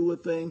us to do a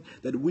thing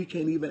that we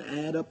can't even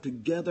add up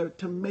together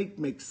to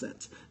make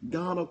sense.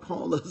 God will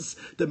call us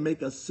to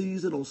make a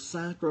seasonal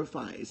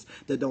sacrifice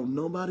that don't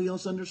nobody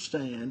else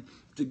understand,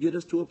 to get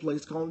us to a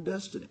place called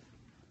destiny.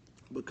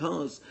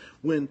 Because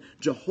when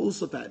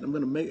Jehoshaphat, I'm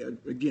going to make,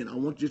 again, I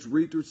want you to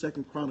read through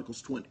 2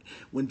 Chronicles 20.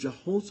 When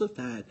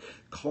Jehoshaphat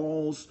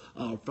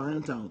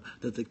finds out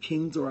that the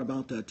kings are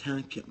about to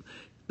attack him,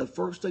 the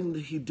first thing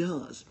that he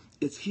does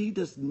is he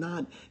does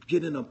not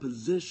get in a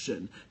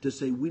position to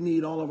say, we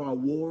need all of our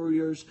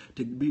warriors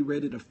to be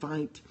ready to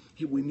fight.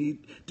 We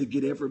need to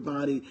get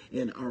everybody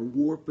in our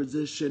war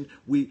position.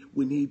 We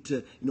need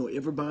to,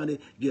 everybody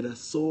get a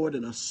sword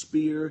and a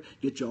spear,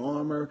 get your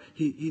armor.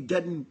 He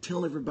doesn't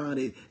tell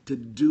everybody to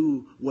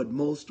do what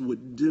most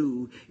would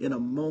do in a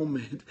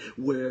moment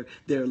where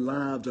their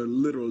lives are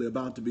literally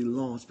about to be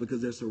lost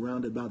because they're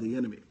surrounded by the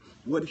enemy.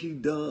 What he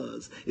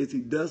does is he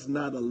does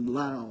not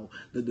allow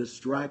the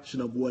distraction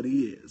of what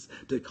is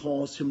to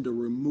cause him to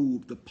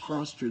remove the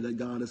posture that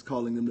God is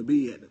calling him to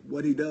be in.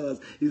 What he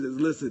does, he says,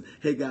 listen,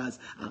 hey guys,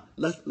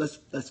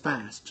 let's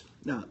fast.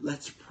 Now,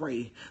 let's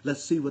pray.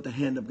 Let's see what the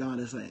hand of God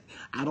is saying.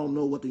 I don't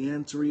know what the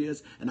answer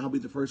is, and I'll be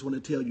the first one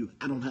to tell you,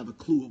 I don't have a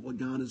clue of what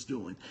God is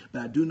doing.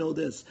 But I do know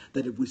this,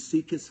 that if we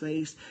seek his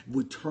face, if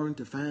we turn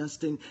to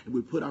fasting, if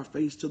we put our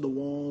face to the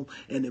wall,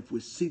 and if we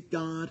seek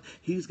God,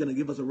 he's going to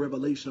give us a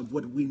revelation of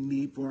what we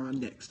need for our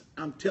next.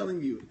 I'm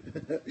telling you,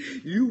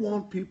 you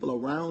want people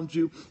around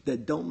you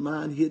that don't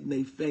mind hitting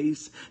their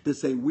face, to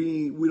say,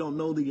 we don't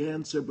know the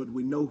answer, but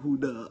we know who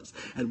does.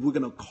 And we're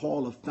going to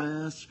call a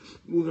fast.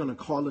 We're going to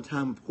call a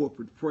time of corporate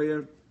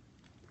prayer,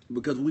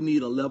 because we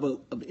need a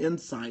level of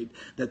insight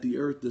that the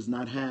earth does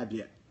not have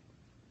yet.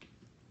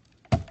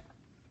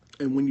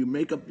 And when you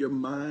make up your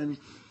mind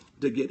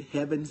to get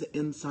heaven's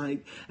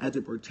insight as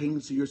it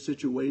pertains to your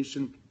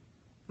situation,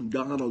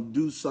 God will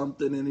do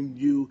something in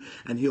you,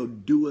 and he'll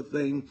do a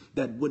thing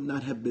that would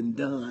not have been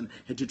done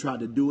had you tried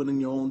to do it in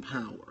your own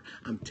power.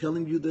 I'm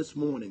telling you this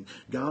morning,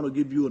 God will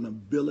give you an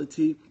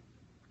ability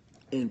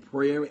in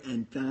prayer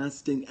and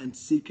fasting and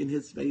seeking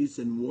his face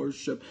and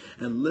worship.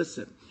 And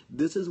listen,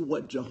 this is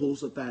what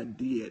Jehoshaphat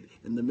did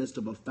in the midst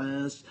of a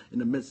fast, in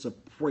the midst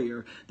of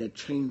prayer, that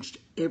changed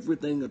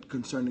everything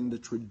concerning the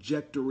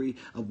trajectory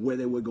of where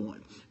they were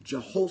going.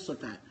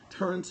 Jehoshaphat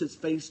turns his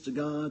face to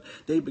God.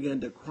 They began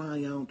to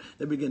cry out.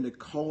 They began to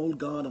call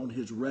God on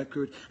his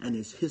record and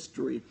his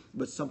history.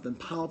 But something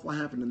powerful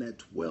happened in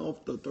that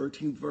 12th or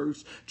 13th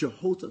verse.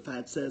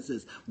 Jehoshaphat says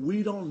this,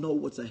 we don't know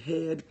what's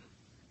ahead.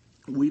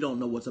 We don't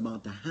know what's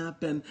about to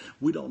happen.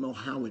 We don't know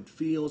how it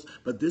feels,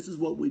 but this is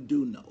what we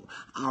do know.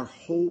 Our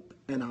hope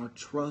and our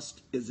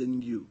trust is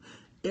in you.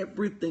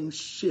 Everything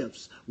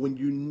shifts when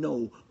you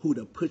know who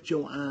to put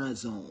your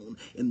eyes on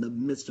in the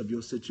midst of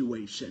your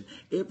situation.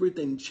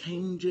 Everything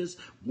changes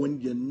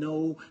when you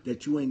know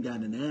that you ain't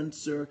got an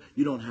answer.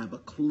 You don't have a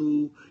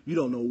clue. You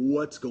don't know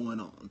what's going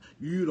on.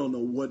 You don't know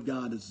what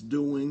God is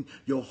doing.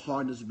 Your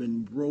heart has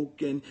been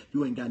broken.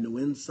 You ain't got no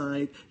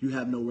insight. You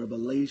have no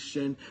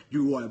revelation.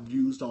 You have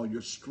used all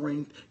your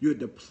strength. You're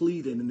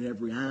depleted in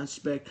every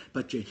aspect,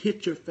 but you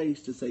hit your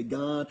face to say,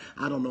 God,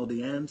 I don't know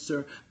the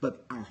answer,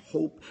 but our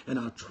hope and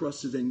our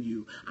trust is in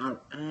you. Our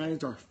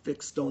eyes are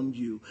fixed on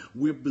you.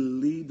 We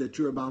believe that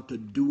you're about to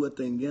do a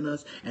thing in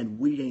us, and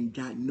we ain't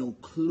got no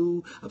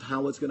clue of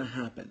how it's going to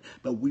happen.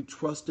 But we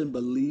trust and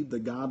believe the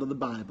God of the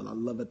Bible. I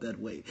love it that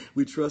way.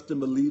 We trust and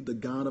believe the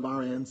God of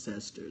our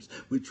ancestors.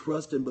 We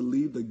trust and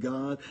believe the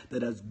God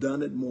that has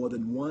done it more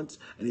than once,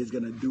 and he's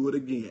going to do it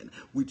again.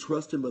 We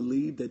trust and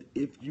believe that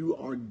if you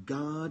are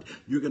God,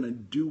 you're going to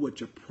do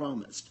what you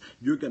promised.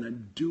 You're going to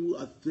do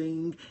a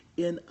thing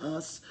in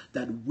us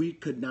that we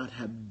could not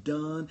have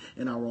done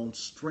in our own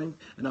strength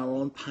and our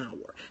own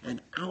power.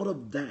 And out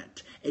of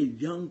that, a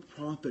young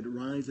prophet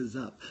rises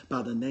up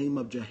by the name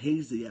of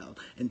Jehaziel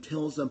and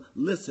tells them,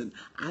 listen,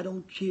 I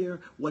don't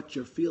care what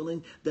you're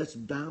feeling. This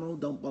battle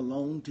don't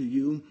belong to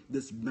you.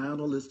 This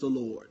battle is the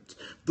Lord's.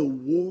 The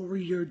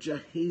warrior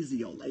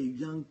Jehaziel, a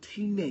young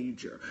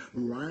teenager,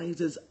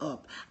 rises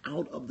up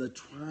out of the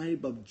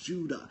tribe of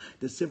Judah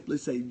to simply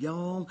say,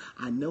 y'all,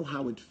 I know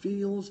how it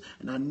feels,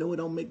 and I know it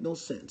don't make no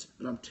sense,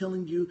 but I'm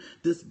telling you,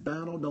 this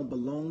battle don't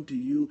belong to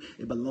you.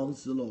 It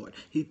belongs to the Lord.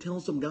 He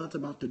tells them God's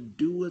about to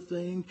do a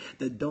thing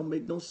that don't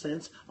make no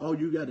sense. All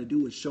you got to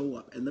do is show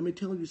up. And let me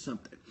tell you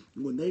something.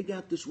 When they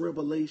got this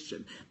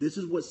revelation, this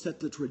is what set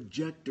the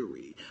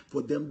trajectory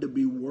for them to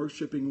be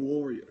worshiping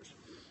warriors.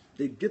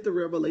 They get the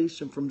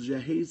revelation from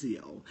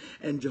Jehaziel,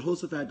 and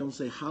Jehoshaphat don't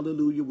say,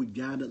 hallelujah, we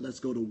got it, let's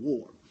go to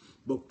war.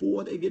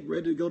 Before they get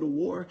ready to go to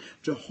war,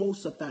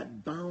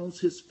 Jehoshaphat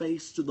bows his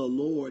face to the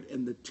Lord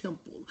in the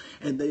temple,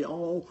 and they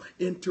all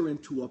enter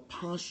into a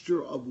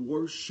posture of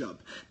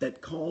worship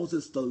that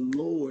causes the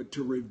Lord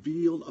to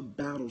reveal a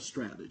battle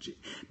strategy.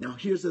 Now,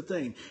 here's the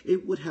thing.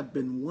 It would have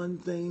been one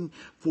thing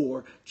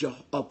for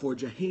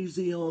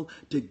Jehaziel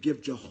to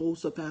give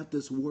Jehoshaphat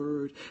this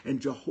word,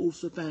 and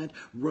Jehoshaphat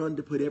run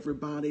to put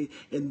everybody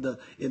in the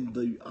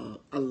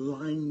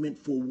alignment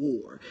for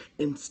war.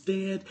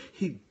 Instead,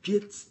 he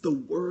gets the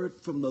word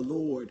from the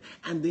Lord,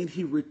 and then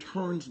he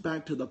returns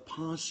back to the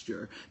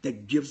posture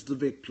that gives the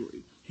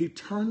victory. He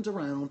turns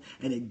around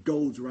and it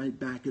goes right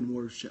back in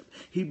worship.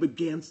 He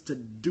begins to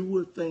do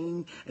a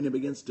thing, and he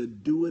begins to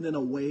do it in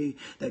a way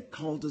that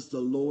causes the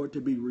Lord to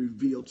be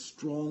revealed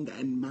strong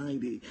and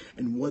mighty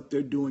in what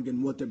they're doing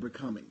and what they're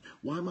becoming.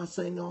 Why am I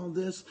saying all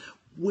this?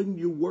 When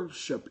you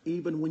worship,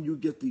 even when you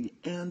get the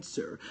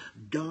answer,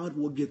 God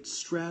will get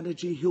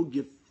strategy. He'll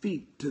give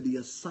feet to the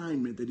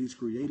assignment that he's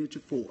created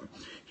you for.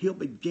 He'll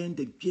begin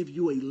to give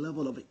you a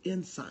level of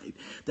insight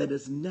that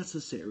is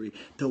necessary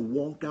to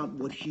walk out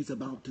what he's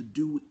about to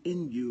do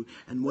in you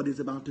and what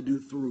he's about to do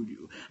through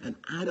you. And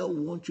I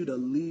don't want you to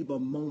leave a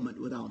moment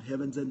without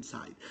heaven's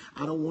insight.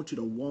 I don't want you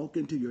to walk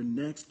into your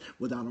next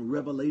without a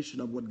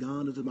revelation of what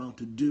God is about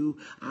to do.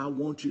 I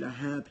want you to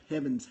have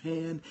heaven's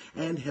hand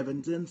and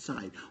heaven's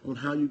insight on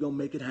how you're going to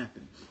make it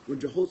happen. When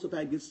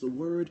Jehoshaphat gets the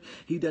word,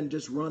 he doesn't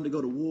just run to go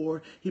to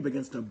war. He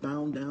begins to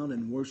bow down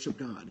and worship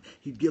God.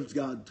 He gives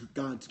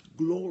God's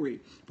glory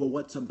for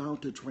what's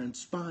about to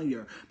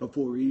transpire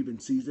before he even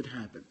sees it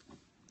happen.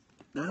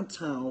 That's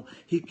how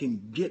he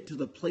can get to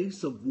the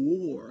place of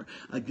war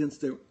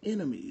against their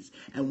enemies.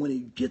 And when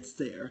he gets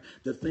there,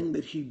 the thing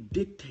that he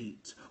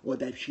dictates or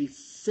that he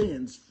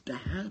sends to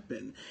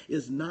happen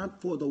is not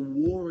for the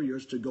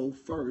warriors to go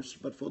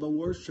first, but for the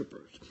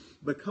worshipers.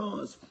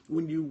 Because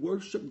when you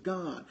worship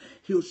God,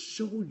 he'll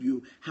show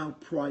you how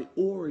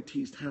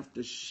priorities have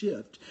to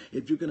shift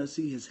if you're going to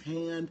see his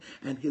hand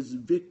and his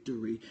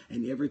victory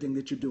in everything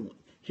that you're doing.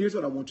 Here's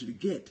what I want you to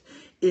get.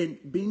 In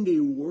being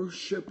a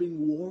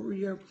worshiping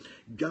warrior,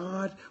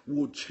 God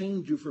will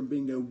change you from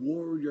being a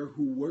warrior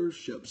who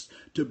worships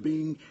to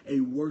being a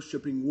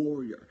worshiping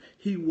warrior.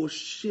 He will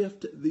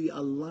shift the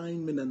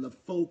alignment and the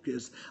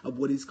focus of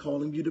what he's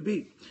calling you to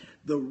be.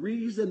 The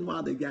reason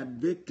why they got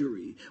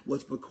victory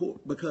was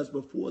because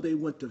before they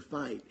went to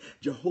fight,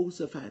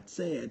 Jehoshaphat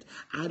said,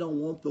 I don't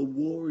want the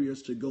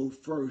warriors to go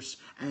first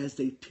as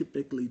they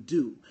typically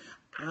do.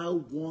 I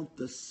want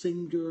the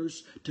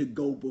singers to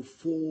go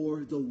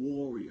before the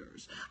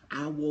warriors.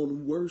 I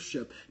want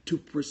worship to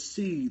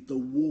precede the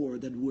war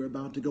that we're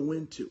about to go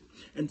into.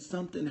 And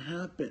something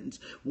happens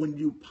when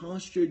you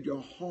posture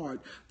your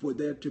heart for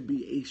there to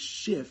be a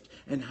shift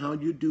in how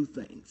you do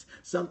things.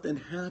 Something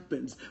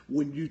happens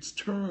when you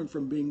turn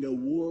from being a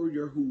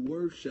warrior who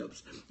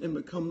worships and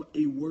become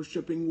a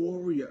worshiping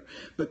warrior.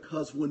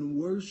 Because when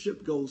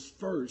worship goes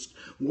first,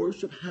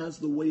 worship has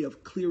the way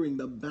of clearing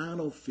the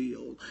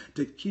battlefield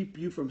to keep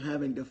you from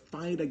having to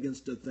fight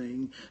against a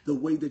thing the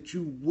way that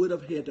you would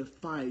have had to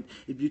fight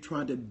if you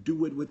tried to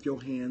do it with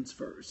your hands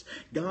first.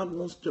 God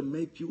wants to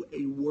make you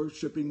a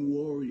worshiping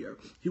warrior.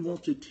 He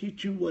wants to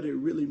teach you what it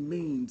really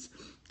means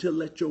to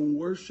let your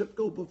worship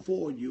go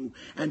before you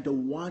and to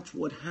watch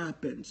what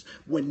happens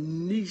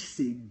when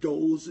Nisi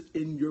goes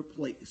in your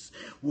place,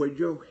 where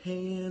your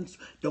hands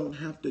don't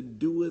have to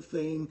do a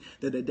thing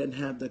that it doesn't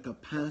have the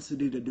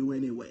capacity to do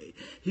anyway.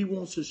 He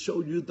wants to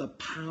show you the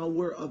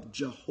power of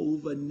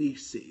Jehovah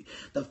Nisi,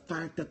 the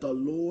fact that the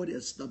Lord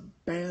is the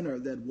banner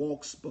that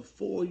walks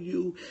before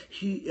you.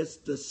 He is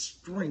the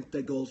strength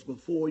that goes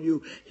before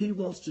you. He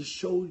wants to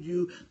show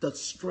you the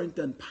strength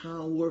and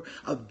power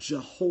of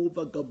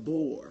Jehovah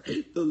Gabor,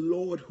 the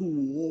Lord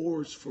who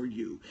wars for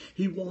you.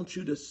 He wants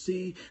you to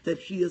see that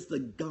he is the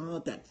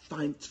God that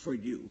fights for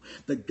you,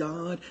 the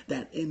God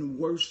that in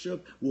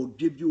worship will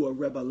give you a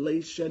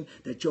revelation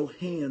that your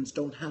hands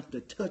don't have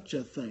to touch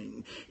a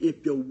thing.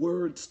 If your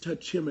words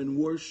touch him in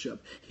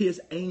worship, his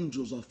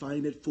angels will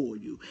find it for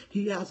you.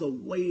 He has a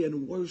way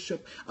in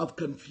worship of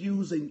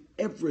confusing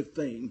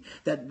everything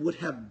that would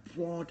have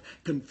brought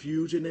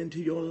confusion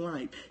into your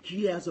life.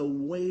 He has a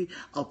way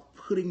of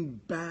putting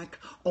back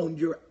on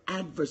your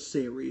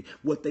adversary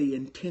what they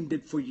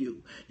intended for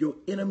you. Your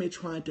enemy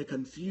trying to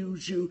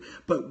confuse you,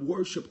 but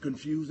worship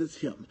confuses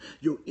him.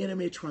 Your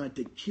enemy trying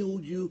to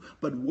kill you,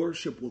 but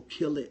worship will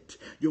kill it.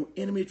 Your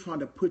enemy trying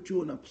to put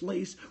you in a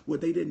place where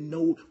you didn't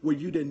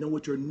know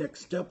what your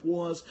next step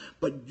was,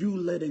 but you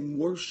letting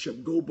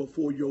worship go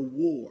before your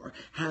war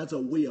has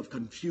a way of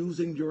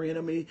confusing your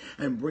enemy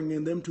and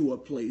bringing them to a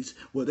place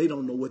where they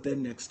don't know what their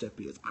next step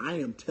is. I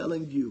am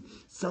telling you,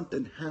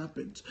 something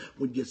happens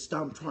when you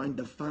stop trying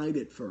to fight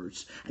it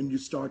first and you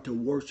start to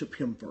worship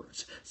him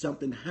first.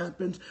 Something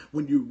happens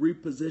when you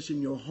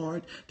reposition your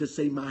heart to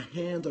say, my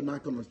hands are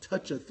not going to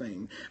touch a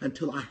thing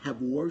until I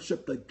have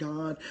worshiped the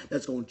God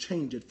that's going to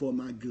change it for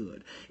my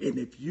good. And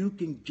if you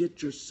can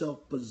get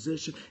yourself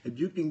positioned, if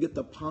you can get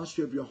the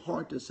posture of your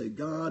heart to say,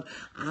 God,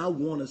 I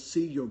want to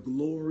see your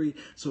glory,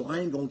 so I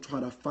ain't going to try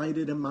to fight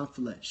it in my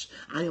flesh.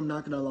 I am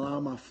not going to allow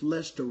my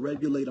flesh to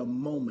regulate a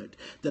moment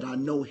that I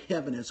know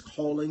heaven is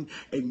calling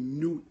a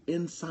new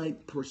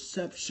insight,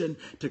 perception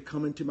to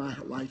come into my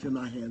life in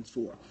my hands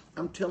for.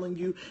 I'm telling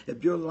you,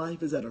 if your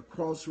life is at a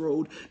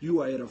crossroad,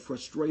 you are at a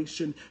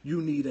frustration, you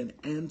need an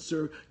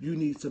answer, you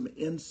need some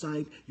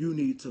insight, you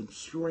need some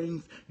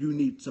strength, you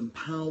need some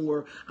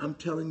power. I'm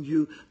telling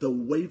you, the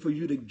way for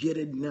you to get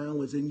it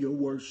now is in your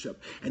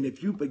worship. And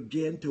if you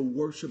begin to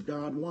worship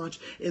God, watch,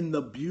 in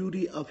the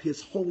beauty of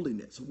his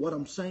holiness. What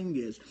I'm saying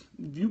is,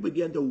 if you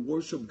begin to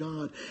worship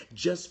God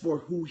just for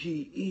who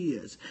he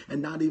is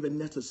and not even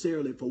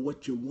necessarily for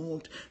what you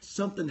want,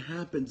 something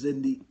happens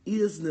in the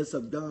isness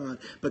of God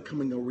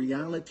becoming a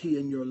reality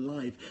in your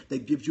life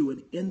that gives you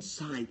an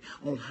insight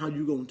on how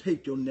you're going to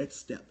take your next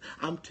step.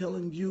 I'm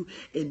telling you,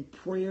 in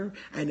prayer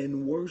and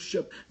in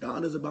worship,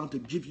 God is about to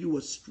give you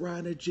a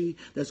strategy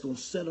that's going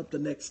to set up the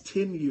next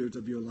 10 years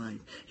of your life.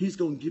 He's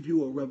going to give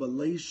you a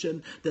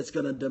revelation that's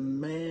going to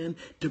demand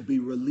to be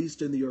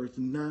released in the earth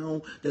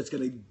now, that's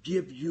going to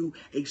give you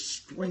a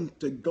strength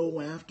to go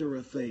after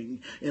a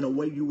thing in a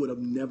way you would have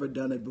never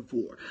done it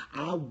before.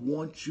 I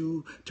want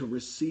you to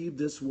receive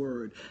this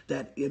word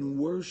that in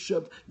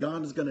worship,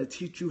 God is going to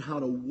teach you how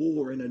to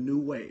war in a new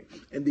way.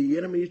 And the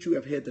enemies you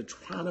have had to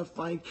try to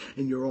fight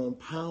in your own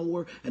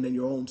power and in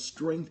your own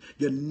strength,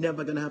 you're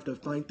never going to have to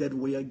fight that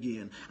way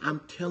again.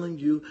 I'm telling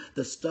you,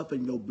 the stuff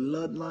in your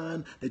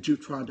bloodline that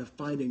you've tried to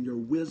fight in your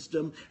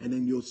wisdom and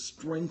in your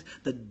strength,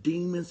 the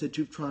demons that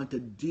you've tried to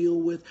deal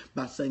with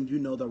by saying you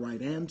know the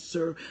right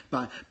answer,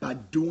 by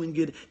doing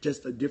it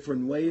just a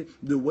different way,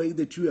 the way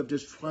that you have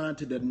just tried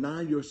to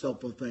deny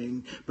yourself a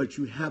thing, but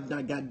you have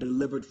not got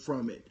delivered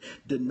from it.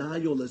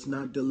 Denial is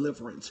not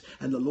deliverance.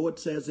 And the Lord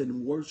says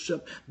in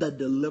worship, the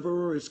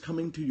deliverer is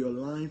coming to your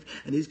life,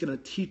 and he's going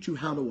to teach you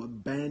how to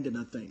abandon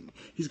a thing.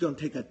 He's going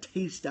to take a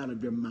taste out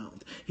of your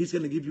mouth. He's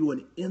going to give you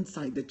an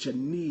insight that you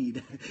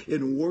need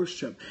in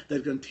worship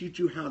that's going to teach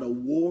you how to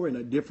war in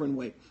a different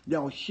way.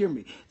 Y'all hear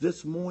me.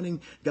 This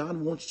morning, God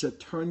wants to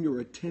turn your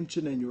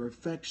attention and your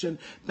affection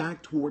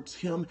back towards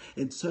him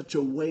in such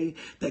a way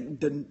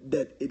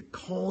that it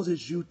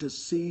causes you to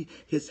see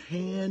his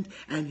hand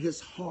and his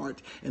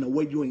heart in a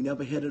way you ain't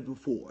never had it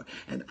before.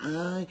 And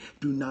I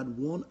do not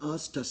want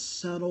us to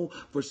settle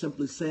for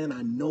simply saying,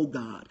 I know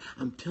God.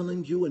 I'm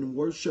telling you, in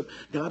worship,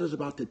 God is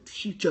about to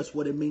teach us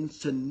what it means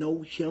to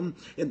know him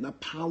in the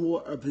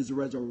power of his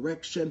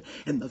resurrection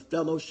and the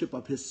fellowship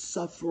of his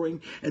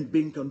suffering and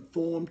being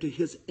conformed to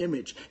his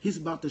image. He's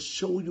about to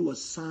show you a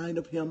side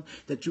of him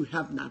that you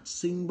have not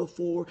seen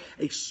before,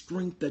 a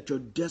strength that your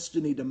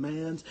destiny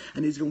demands,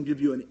 and he's going to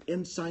give you an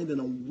insight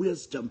and a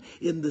wisdom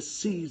in the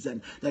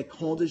season that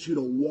causes you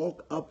to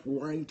walk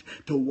upright,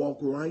 to walk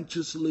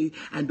righteously,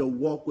 and to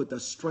walk with the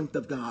strength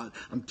of God.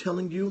 I'm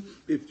telling you,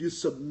 if you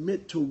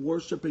submit to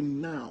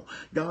worshiping now,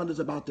 God is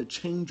about to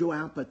change your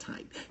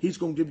appetite. He's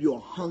going to give you a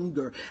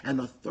hunger and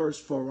a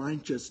thirst for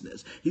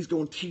righteousness. He's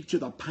going to teach you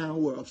the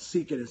power of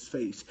seeking his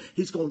face.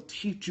 He's going to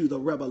teach you the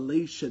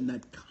revelation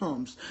that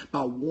comes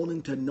by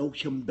wanting to know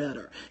him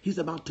better. He's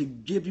about to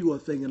give you a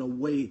thing in a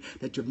way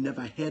that you've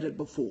never had it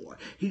before.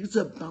 He's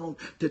about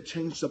to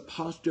change the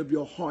posture of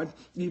your heart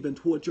even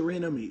towards your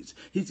enemies.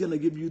 He's going to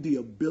give you the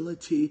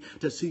ability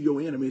to see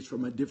your enemies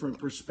from a different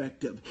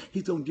perspective.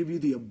 He's going to give you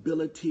the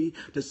ability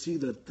to see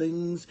the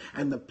things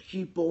and the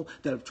people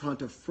that have tried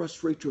to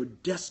frustrate your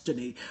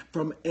destiny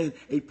from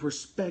a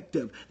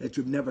perspective that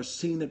you've never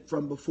seen it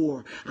from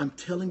before. I'm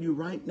telling you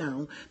right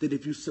now that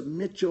if you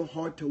submit your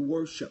heart to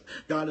worship,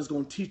 God is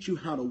going to teach you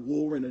how to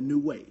war in a new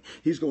way.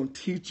 He's going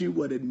to teach you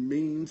what it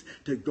means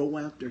to go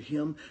after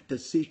him, to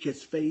seek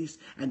his face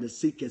and to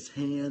seek his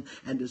hand,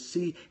 and to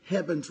see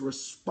heaven's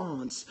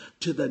response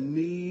to the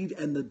need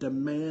and the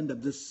demand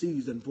of this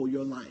season for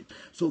your life.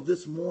 So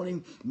this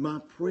morning, my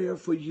prayer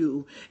for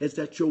you is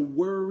that your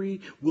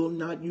worry will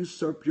not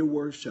usurp your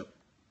worship.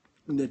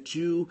 that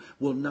you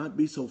will not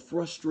be so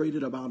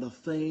frustrated about a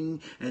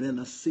thing and in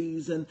a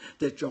season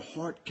that your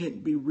heart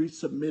can't be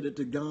resubmitted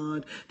to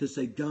God to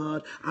say,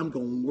 God, I'm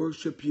going to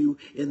worship you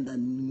in the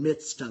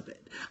midst of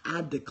it.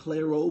 I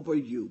declare over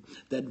you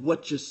that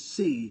what you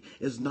see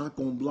is not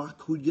going to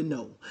block who you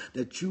know,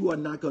 that you are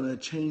not going to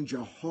change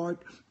your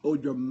heart or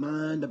your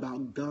mind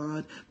about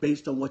God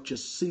based on what you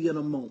see in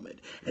a moment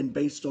and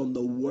based on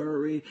the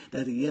worry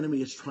that the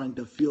enemy is trying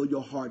to fill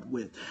your heart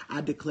with.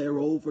 I declare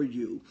over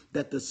you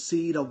that the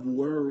seed of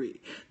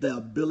worry, the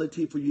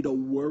ability for you to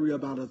worry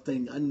about a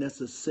thing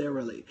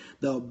unnecessarily,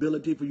 the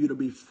ability for you to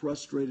be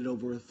frustrated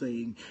over a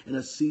thing in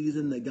a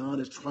season that God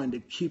is trying to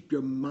keep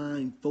your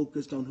mind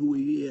focused on who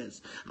he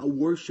is. Our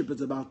worship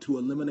is about to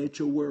eliminate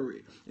your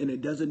worry. And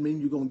it doesn't mean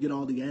you're going to get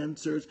all the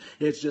answers.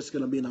 It's just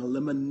going to be an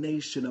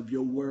elimination of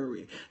your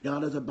worry.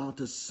 God is about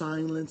to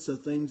silence the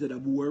things that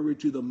have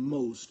worried you the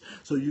most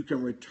so you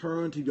can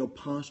return to your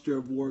posture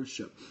of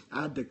worship.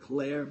 I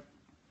declare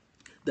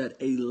that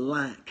a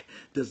lack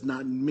does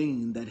not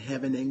mean that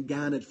heaven ain't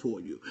got it for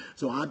you.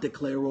 So I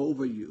declare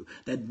over you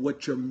that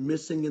what you're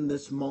missing in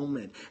this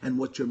moment and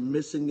what you're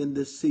missing in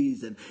this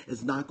season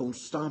is not going to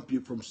stop you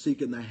from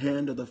seeking the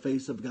hand or the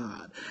face of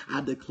God.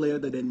 I declare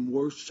that in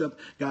worship,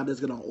 God is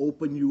going to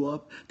open you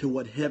up to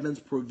what heaven's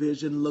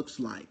provision looks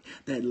like.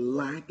 That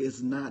lack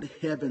is not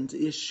heaven's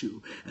issue.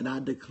 And I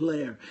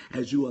declare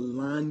as you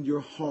align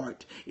your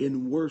heart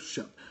in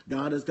worship,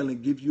 God is going to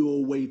give you a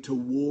way to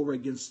war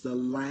against the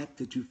lack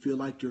that you feel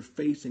like you're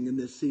facing in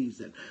this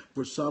season.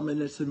 For some,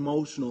 it's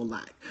emotional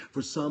lack.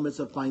 For some, it's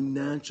a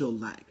financial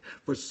lack.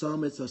 For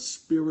some, it's a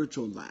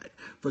spiritual lack.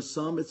 For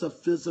some, it's a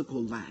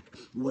physical lack.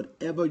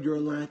 Whatever your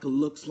lack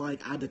looks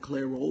like, I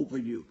declare over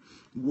you.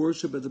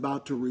 Worship is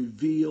about to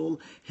reveal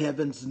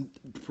heaven's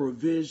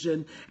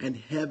provision and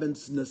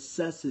heaven's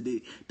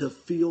necessity to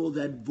fill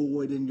that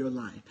void in your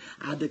life.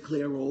 I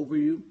declare over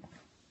you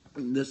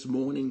this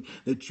morning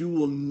that you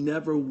will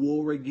never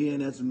war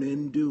again as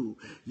men do.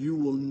 You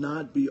will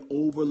not be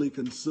overly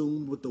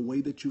consumed with the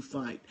way that you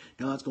fight.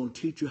 God's going to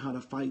teach you how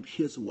to fight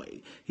his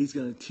way. He's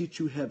going to teach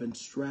you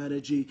heaven's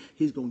strategy.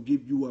 He's going to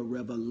give you a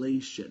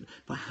revelation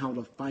for how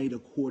to fight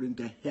according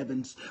to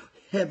heaven's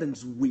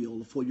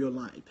will for your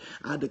life.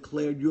 I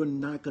declare you're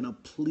not going to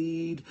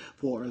plead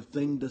for a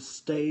thing to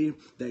stay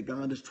that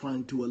God is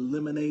trying to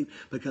eliminate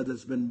because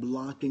it's been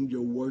blocking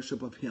your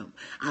worship of him.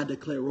 I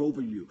declare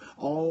over you,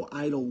 all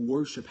idol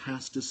worship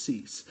has to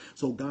cease.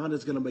 So God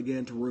is going to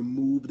begin to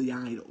remove the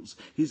idols.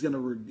 He's going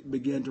to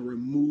begin to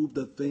remove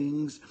the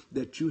things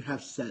that you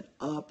have set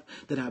up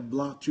that have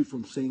blocked you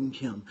from seeing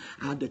him.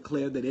 I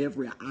declare that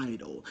every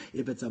idol,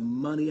 if it's a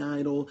money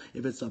idol,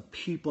 if it's a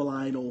people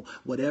idol,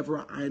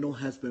 whatever idol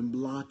has been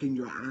blocking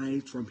your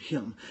eyes from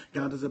him,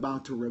 God is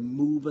about to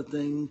remove a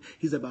thing.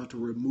 He's about to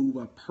remove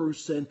a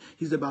person.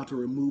 He's about to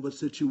remove a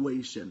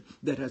situation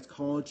that has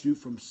caused you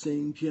from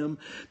seeing him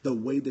the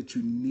way that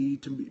you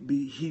need to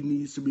be. He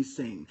needs to be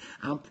seen.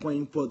 I'm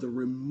praying for the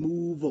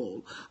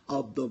removal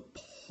of the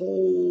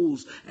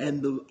poles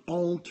and the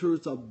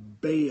altars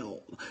of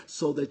Baal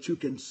so that you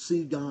can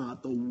see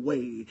God the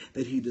way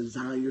that he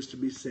desires to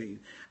be seen.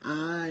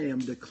 I am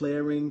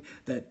declaring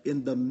that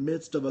in the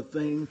midst of a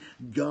thing,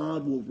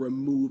 God will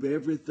remove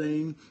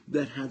everything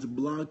that has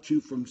blocked you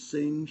from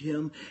seeing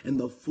him in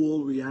the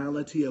full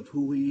reality of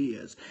who he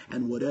is.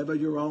 And whatever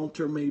your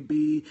altar may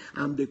be,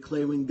 I'm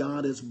declaring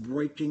God is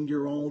breaking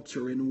your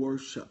altar in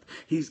worship.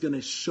 He's going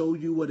to show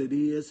you what it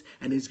is,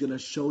 and he's going to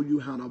show you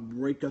how to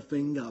break a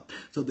thing up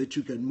so that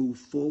you can move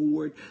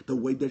forward the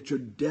way that your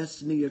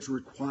destiny is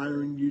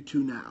requiring you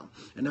to now.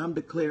 And I'm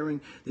declaring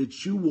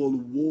that you will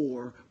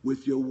war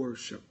with your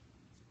worship.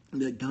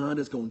 That God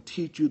is going to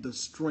teach you the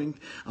strength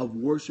of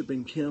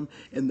worshiping him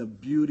and the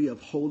beauty of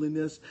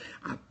holiness.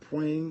 I'm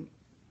praying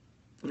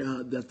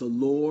that the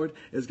Lord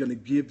is going to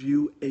give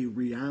you a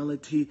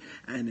reality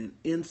and an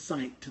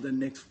insight to the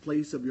next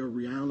place of your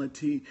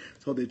reality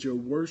so that your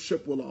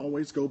worship will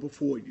always go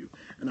before you.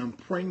 And I'm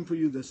praying for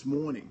you this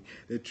morning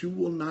that you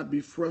will not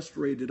be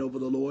frustrated over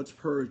the Lord's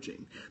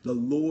purging. The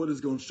Lord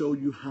is going to show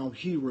you how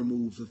he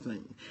removes a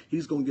thing.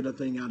 He's going to get a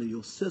thing out of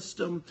your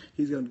system.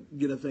 He's going to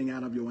get a thing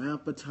out of your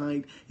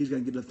appetite. He's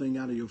going to get a thing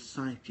out of your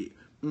psyche.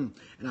 And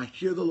I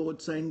hear the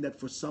Lord saying that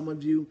for some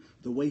of you,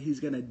 the way he's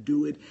going to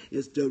do it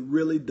is to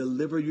really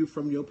deliver you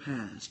from your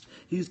past.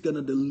 He's going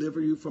to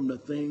deliver you from the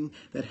thing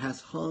that has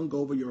hung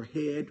over your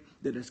head,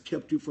 that has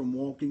kept you from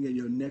walking in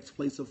your next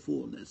place of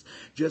fullness.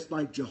 Just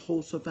like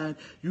Jehoshaphat,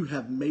 you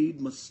have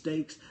made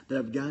mistakes that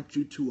have got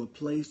you to a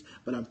place,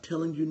 but I'm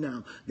telling you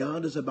now,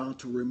 God is about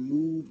to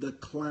remove the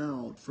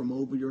cloud from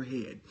over your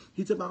head.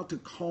 He's about to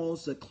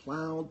cause the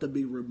cloud to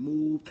be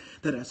removed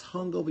that has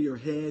hung over your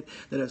head,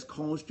 that has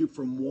caused you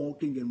from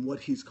walking walking in what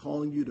he's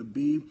calling you to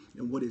be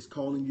and what he's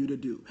calling you to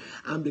do.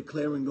 I'm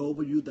declaring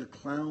over you the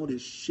cloud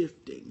is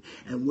shifting,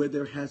 and where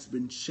there has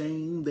been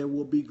shame, there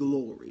will be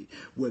glory.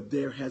 Where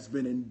there has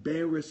been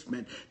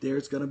embarrassment,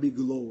 there's going to be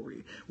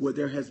glory. Where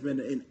there has been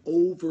an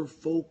over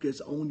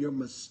focus on your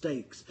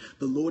mistakes,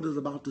 the Lord is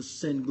about to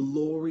send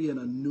glory in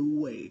a new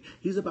way.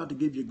 He's about to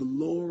give you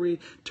glory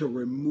to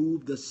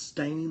remove the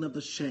stain of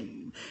the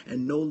shame.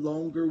 And no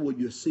longer will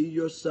you see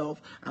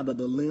yourself out of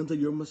the lens of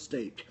your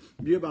mistake.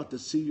 You're about to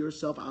see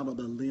yourself out of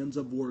the lens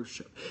of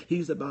worship.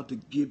 He's about to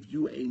give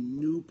you a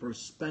new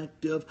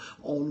perspective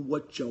on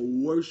what your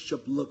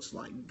worship looks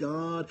like.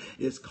 God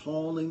is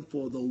calling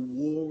for the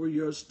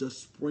warriors to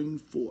spring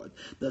forth,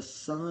 the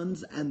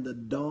sons and the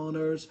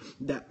daughters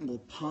that will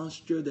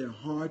posture their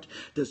heart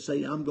to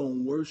say, I'm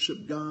going to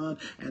worship God,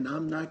 and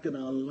I'm not going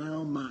to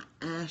allow my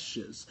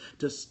ashes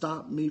to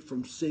stop me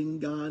from seeing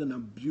God in a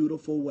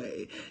beautiful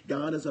way.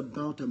 God is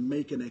about to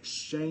make an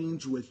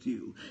exchange with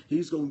you.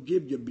 He's going to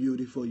give you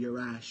beauty for your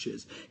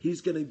ashes.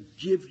 He's going to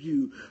give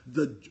you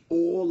the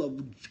oil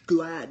of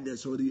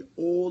gladness or the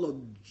oil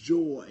of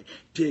joy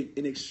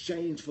in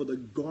exchange for the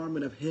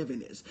garment of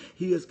heaviness.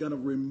 He is going to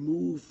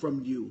remove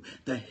from you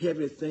the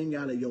heavy thing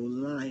out of your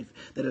life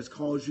that has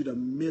caused you to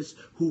miss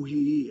who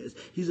he is.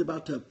 He's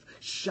about to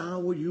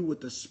shower you with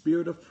the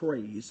spirit of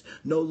praise.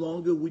 No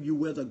longer will you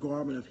wear the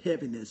garment of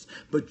heaviness,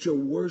 but your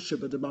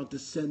worship is about to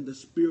send the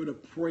spirit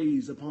of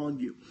praise upon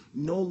you.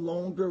 No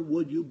longer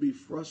will you be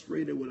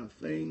frustrated with a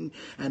thing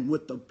and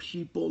with the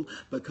people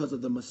because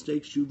of the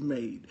mistakes you've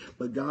made,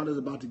 but God is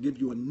about to give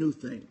you a new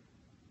thing.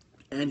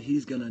 And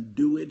he's going to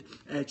do it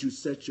as you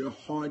set your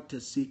heart to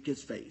seek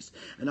his face.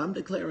 And I'm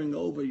declaring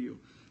over you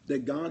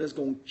that God is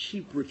going to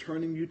keep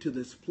returning you to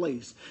this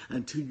place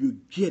until you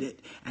get it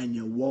and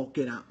you walk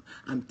it out.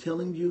 I'm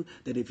telling you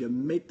that if you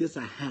make this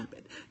a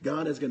habit,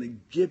 God is going to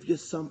give you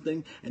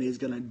something, and he's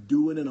going to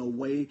do it in a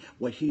way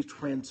where he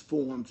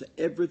transforms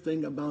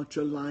everything about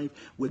your life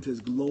with his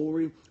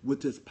glory,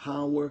 with his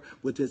power,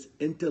 with his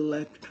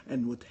intellect,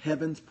 and with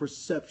heaven's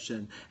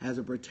perception as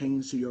it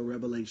pertains to your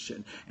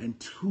revelation and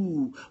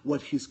to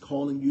what he's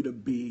calling you to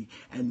be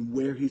and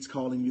where he's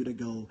calling you to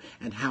go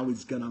and how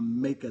he's going to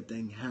make a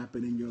thing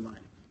happen in your life.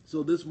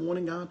 So this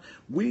morning, God,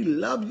 we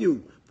love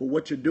you for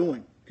what you're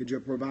doing, because you're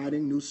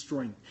providing new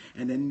strength.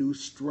 And in new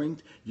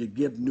strength, you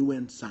give new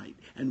insight.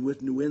 And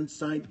with new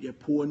insight, you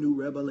pour new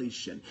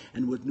revelation.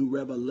 And with new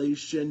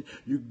revelation,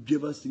 you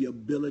give us the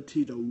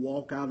ability to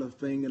walk out a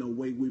thing in a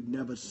way we've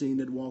never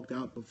seen it walked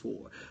out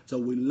before. So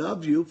we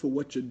love you for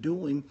what you're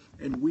doing,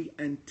 and we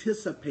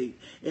anticipate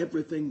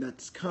everything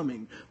that's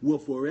coming will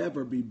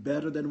forever be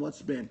better than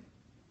what's been.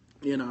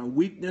 In our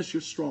weakness,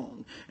 you're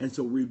strong. And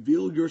so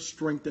reveal your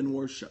strength in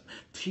worship.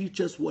 Teach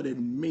us what it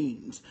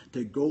means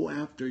to go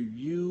after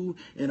you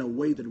in a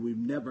way that we've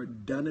never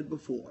done it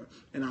before.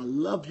 And I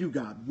love you,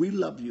 God. We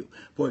love you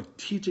for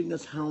teaching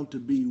us how to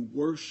be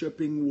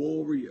worshiping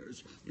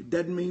warriors. It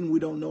doesn't mean we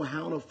don't know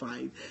how to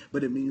fight,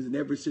 but it means in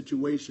every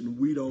situation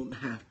we don't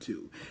have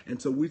to. And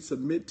so we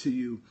submit to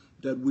you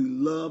that we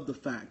love the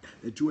fact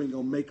that you ain't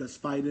going to make us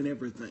fight in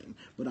everything,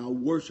 but our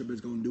worship is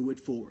going to do it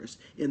for us.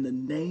 In the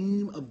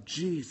name of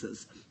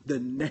Jesus, the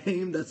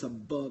name that's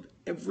above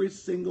every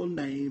single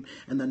name,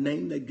 and the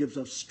name that gives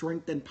us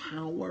strength and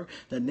power,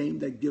 the name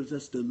that gives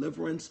us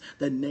deliverance,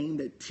 the name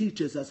that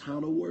teaches us how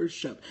to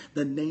worship,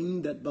 the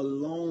name that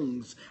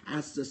belongs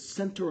as the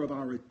center of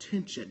our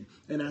attention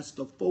and as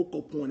the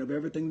focal point of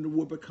everything that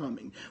we're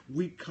becoming.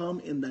 We come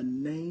in the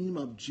name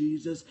of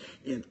Jesus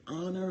in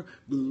honor,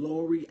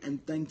 glory,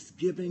 and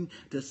thanksgiving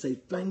to say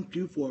thank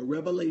you for a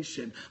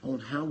revelation on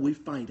how we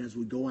fight as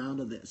we go out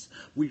of this.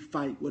 We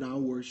fight with our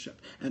worship,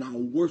 and our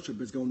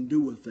worship is going to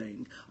do a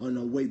thing in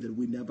a way that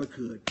we never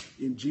could.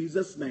 In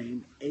Jesus'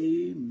 name,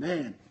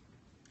 amen.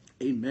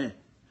 Amen.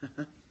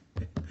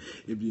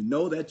 If you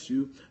know that's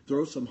you,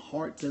 throw some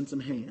hearts and some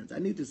hands. I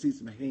need to see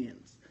some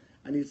hands.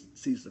 I need to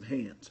see some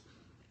hands.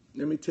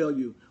 Let me tell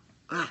you,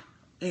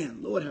 man,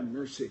 Lord have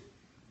mercy.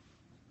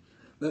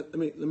 Let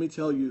me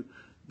tell you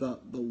the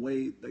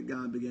way that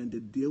God began to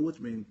deal with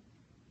me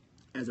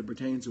as it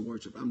pertains to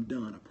worship. I'm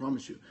done. I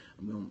promise you.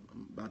 I'm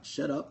about to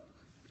shut up.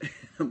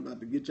 I'm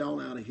about to get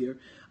y'all out of here.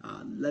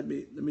 Let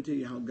me tell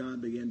you how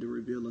God began to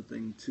reveal a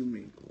thing to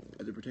me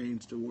as it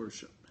pertains to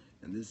worship.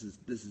 And this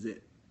is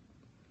it.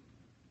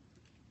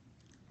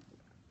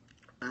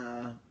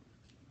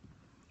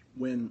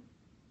 When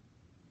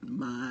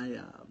my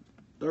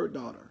third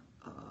daughter,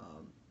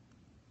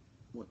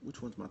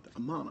 which one's my third?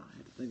 Amana. I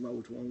had to think about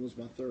which one was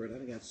my third.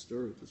 I got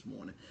stirred this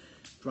morning,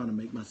 trying to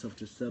make myself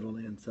just settle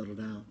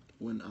down.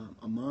 When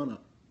Amana,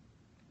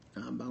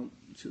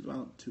 she was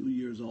about 2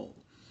 years old.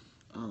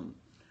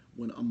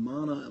 When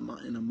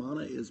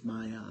Amana is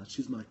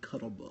she's my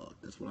cuddle bug.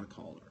 That's what I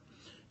call her.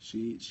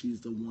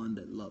 She's the one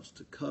that loves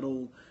to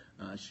cuddle.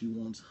 She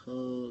wants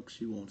hugs.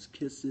 She wants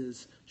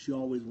kisses. She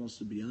always wants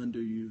to be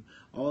under you.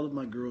 All of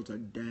my girls are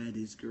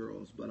daddy's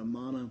girls, but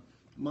Amana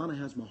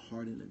has my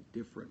heart in a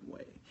different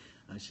way.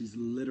 She's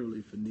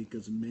literally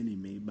Fanika's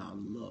mini-me by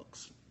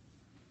looks.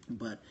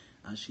 But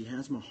she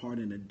has my heart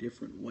in a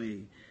different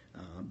way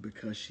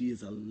because she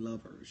is a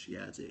lover. She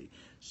has a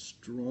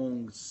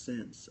strong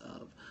sense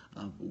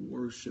of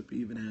worship,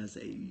 even as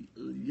a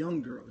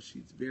young girl.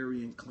 She's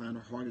very inclined.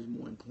 Her heart is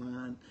more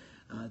inclined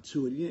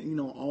to it. You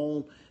know,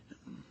 all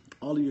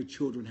of your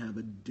children have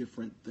a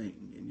different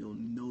thing, and you'll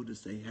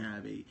notice they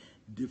have a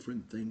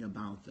different thing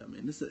about them.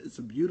 And it's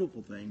a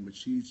beautiful thing, but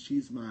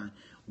she's my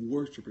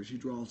worshiper. She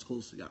draws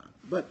close to God.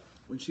 But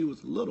when she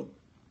was little,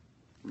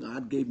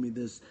 God gave me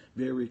this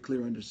very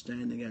clear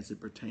understanding as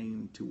it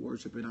pertained to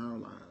worship in our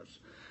lives.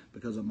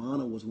 Because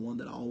Amana was one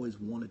that always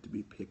wanted to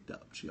be picked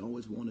up. She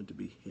always wanted to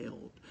be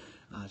held.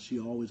 She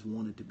always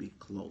wanted to be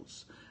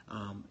close.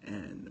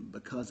 And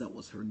because that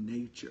was her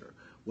nature,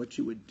 what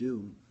she would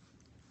do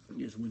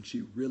is when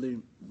she really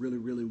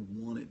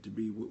wanted to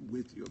be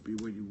with you or be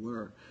where you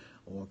were,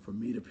 or for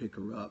me to pick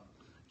her up,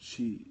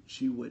 she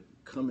would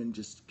come and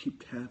just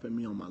keep tapping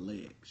me on my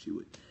leg. She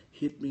would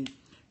hit me,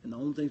 and the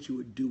only thing she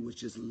would do was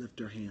just lift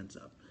her hands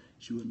up.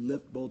 She would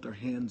lift both her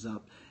hands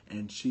up,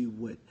 and she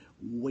would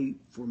wait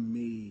for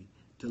me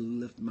to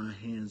lift my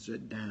hands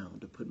down,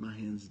 to put my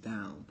hands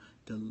down,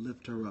 to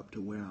lift her up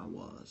to where I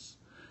was.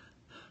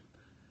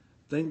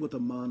 Thing with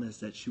Amana is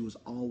that she was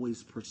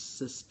always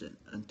persistent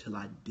until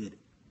I did it.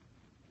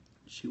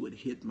 She would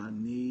hit my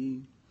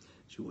knee.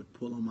 She would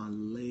pull on my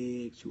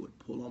leg. She would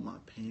pull on my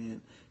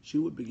pant. She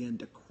would begin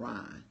to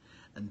cry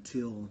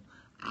until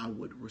I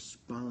would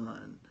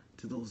respond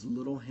to those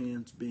little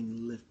hands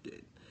being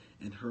lifted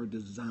and her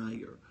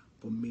desire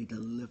for me to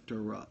lift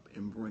her up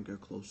and bring her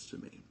close to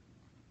me.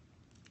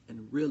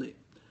 And really,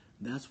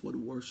 that's what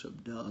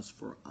worship does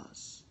for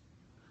us.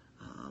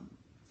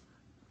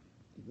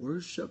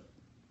 Worship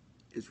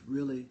is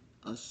really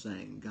us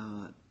saying,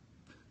 God,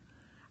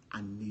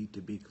 I need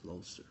to be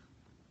closer.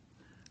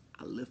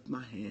 I lift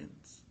my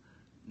hands,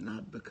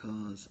 not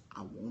because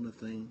I want a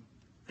thing.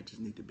 I just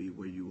need to be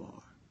where you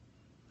are.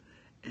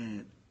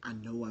 And I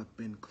know I've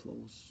been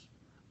close,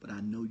 but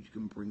I know you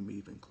can bring me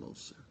even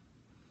closer.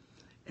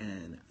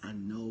 And I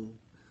know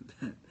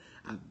that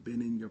I've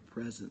been in your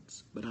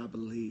presence, but I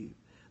believe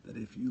that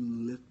if you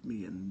lift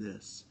me in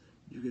this,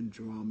 you can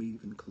draw me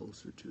even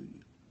closer to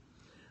you.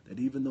 That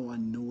even though I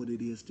know what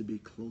it is to be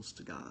close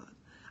to God,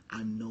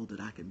 I know that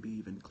I can be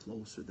even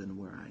closer than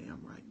where I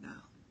am right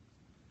now.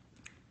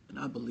 And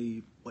I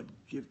believe what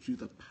gives you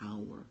the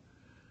power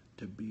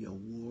to be a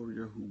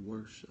warrior who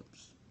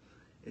worships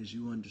is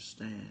you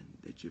understand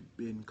that you've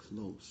been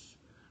close,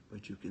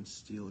 but you can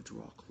still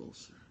draw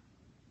closer.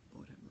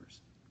 Lord have mercy.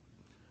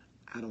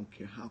 I don't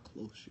care how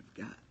close you've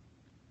got.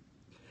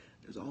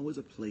 There's always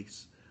a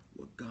place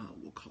where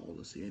God will call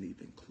us in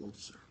even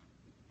closer.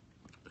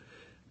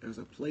 There's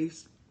a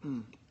place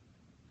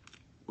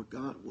where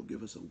God will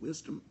give us a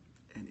wisdom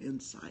and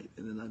insight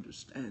and an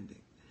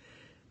understanding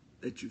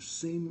that you've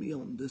seen me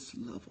on this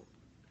level,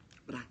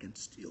 but I can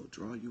still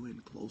draw you in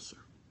closer.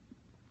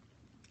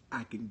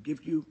 I can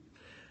give you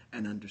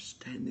an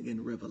understanding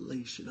and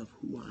revelation of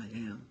who I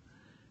am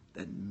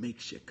that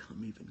makes you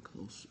come even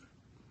closer.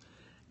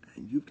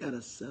 And you've got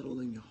to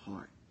settle in your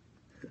heart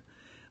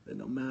that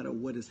no matter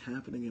what is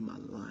happening in my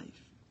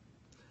life,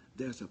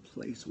 there's a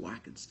place where I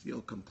can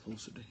still come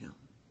closer to him.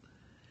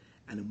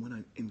 And when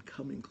I'm in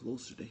coming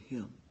closer to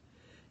him,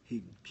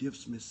 he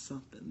gives me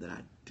something that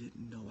I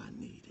didn't know I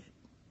needed.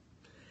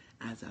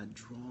 As I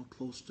draw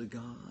close to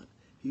God,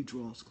 he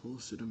draws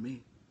closer to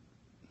me.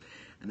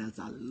 And as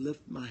I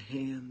lift my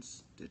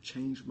hands to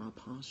change my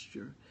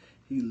posture,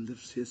 he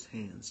lifts his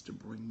hands to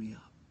bring me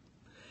up.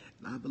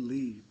 And I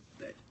believe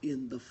that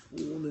in the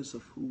fullness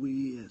of who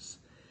he is,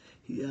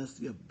 he has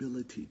the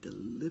ability to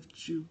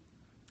lift you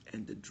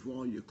and to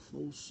draw you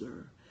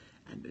closer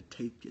and to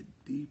take you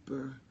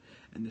deeper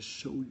and to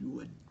show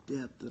you a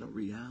depth and a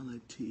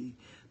reality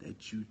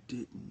that you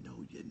didn't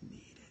know you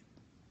needed.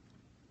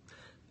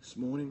 This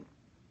morning,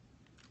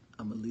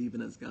 I'm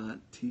believing as God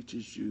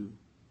teaches you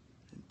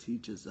and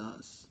teaches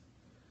us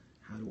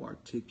how to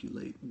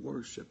articulate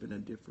worship in a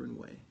different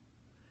way.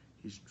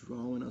 He's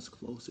drawing us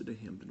closer to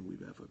him than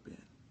we've ever been.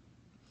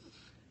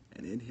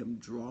 And in him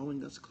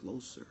drawing us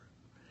closer,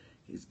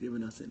 he's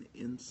given us an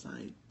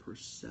insight,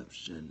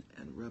 perception,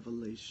 and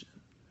revelation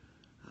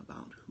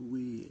about who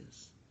he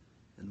is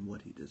and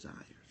what he desires.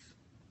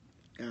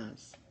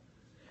 Guys,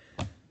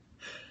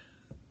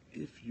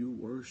 if you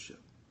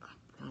worship, I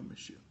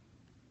promise you,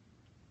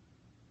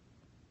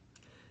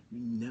 you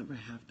never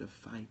have to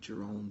fight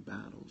your own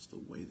battles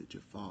the way that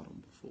you fought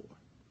them before.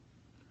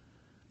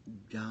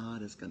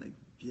 God is going to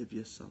give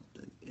you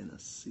something in a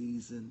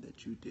season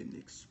that you didn't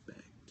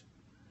expect,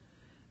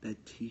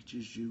 that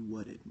teaches you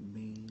what it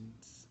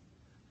means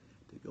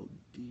to go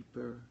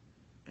deeper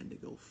and to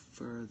go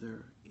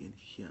further in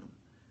him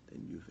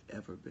than you've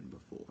ever been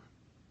before.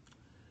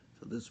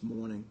 So this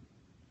morning,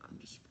 I'm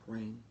just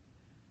praying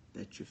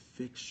that you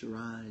fix your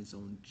eyes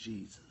on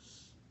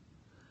Jesus,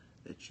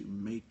 that you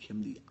make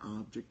him the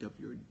object of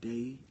your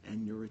day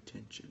and your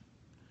attention,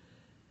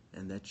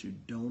 and that you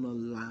don't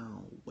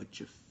allow what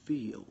you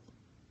feel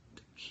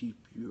to keep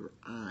your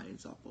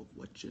eyes off of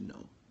what you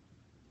know.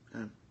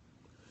 Okay?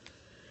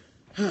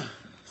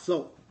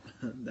 So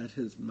that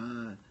is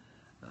my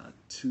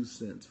 2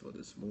 cents for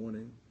this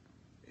morning.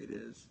 It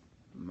is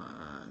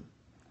my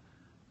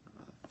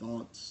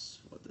thoughts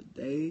for the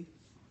day. I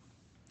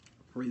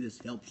pray this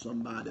helps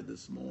somebody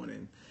this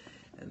morning,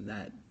 and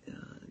that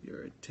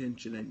your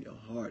attention and your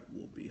heart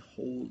will be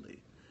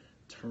wholly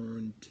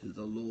turned to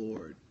the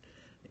Lord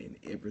in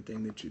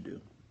everything that you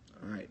do.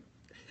 All right.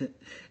 And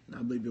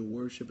I believe your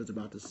worship is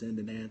about to send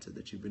an answer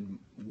that you've been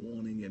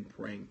wanting and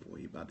praying for.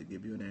 He's about to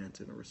give you an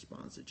answer and a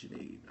response that you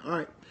need. All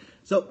right.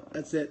 So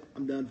that's it.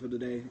 I'm done for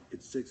today.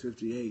 It's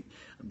 6:58.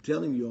 I'm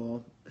telling you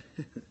all,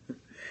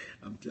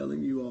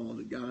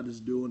 that God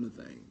is doing the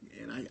thing.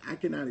 And I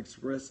cannot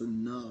express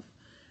enough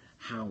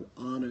how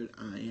honored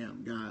I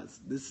am. Guys,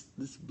 this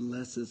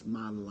blesses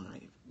my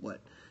life.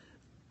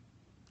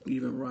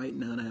 Even right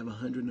now, I have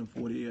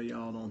 140 of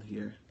y'all on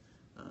here.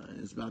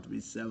 It's about to be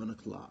 7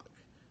 o'clock.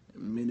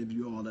 Many of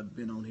you all have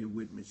been on here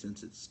with me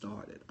since it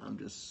started. I'm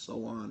just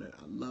so honored.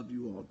 I love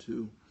you all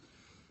too.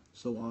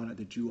 So honored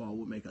that you all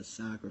will make a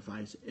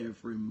sacrifice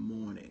every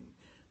morning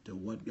to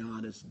what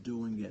God is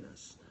doing in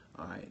us.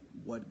 All right,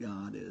 what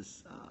God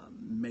is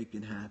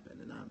making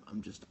happen. And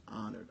I'm just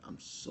honored. I'm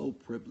so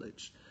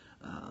privileged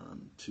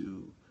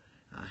to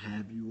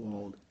have you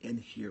all in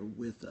here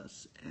with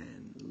us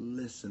and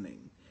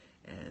listening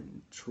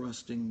and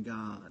trusting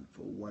God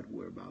for what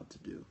we're about to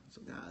do.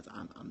 So guys,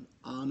 I'm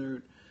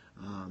honored.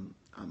 I'm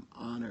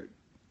honored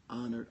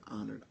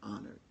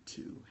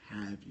to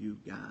have you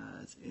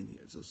guys in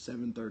here. So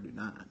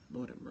 7:39,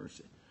 Lord have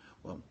mercy.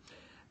 Well,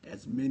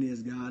 as many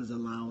as God is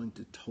allowing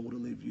to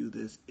totally view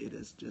this, it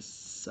is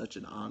just such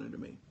an honor to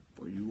me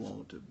for you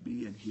all to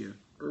be in here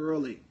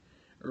early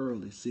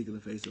seeking the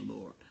face of the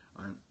Lord.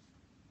 All right.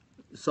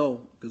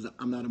 So, because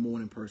I'm not a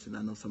morning person,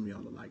 I know some of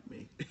y'all are like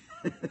me.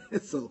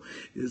 So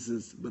this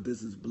is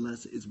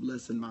blessed. It's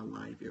blessing my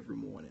life every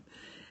morning.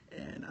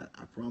 And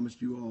I promised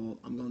you all,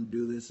 I'm going to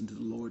do this until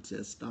the Lord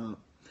says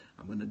stop.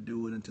 I'm going to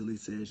do it until he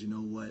says, you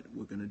know what,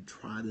 we're going to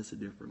try this a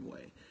different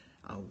way.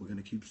 We're going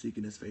to keep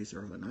seeking his face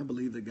early. And I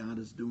believe that God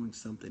is doing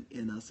something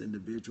in us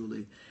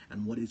individually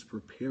and what he's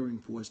preparing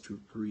for us to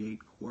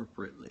create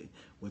corporately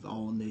with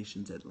All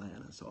Nations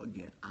Atlanta. So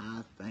again,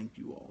 I thank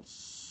you all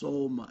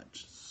so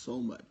much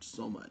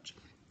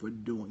for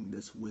doing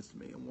this with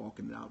me and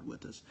walking it out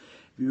with us.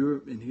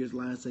 And here's the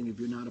last thing, if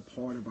you're not a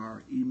part of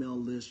our email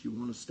list, you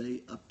want to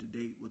stay up to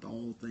date with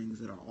all things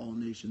that are All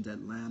Nations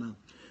Atlanta,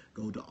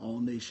 go to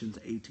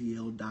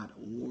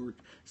allnationsatl.org,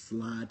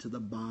 slide to the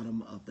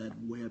bottom of that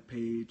web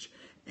page,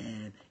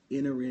 and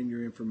enter in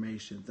your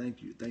information.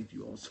 Thank you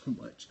all so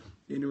much.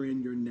 Enter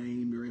in your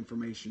name, your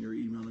information, your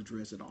email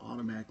address. It'll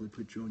automatically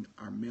put you on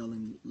our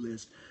mailing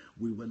list.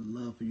 We would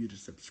love for you to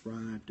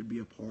subscribe, to be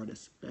a part,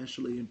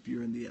 especially if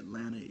you're in the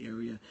Atlanta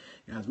area.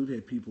 Guys, we've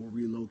had people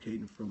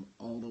relocating from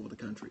all over the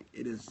country.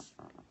 It is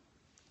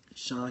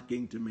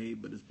shocking to me,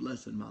 but it's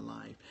blessing my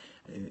life.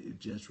 And it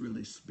just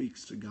really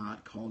speaks to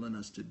God calling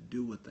us to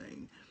do a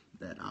thing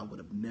that I would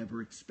have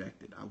never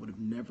expected. I would have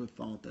never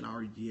thought that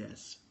our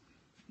yes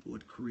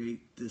would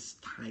create this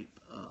type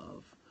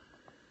of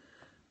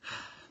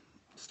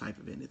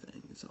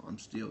anything. So I'm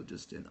still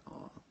just in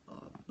awe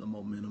of the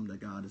momentum that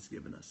God has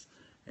given us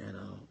and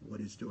what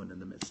he's doing in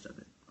the midst of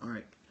it. All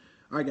right,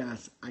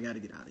 guys, I got to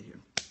get out of here.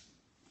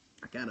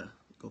 I gotta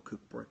go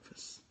cook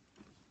breakfast.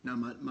 Now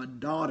my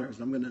daughters,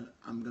 I'm gonna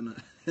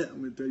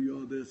tell you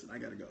all this, and I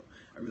gotta go.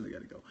 I really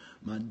gotta go.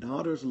 My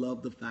daughters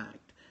love the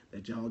fact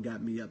that y'all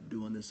got me up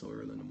doing this so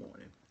early in the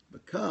morning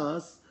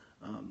because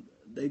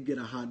they get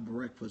a hot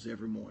breakfast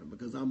every morning.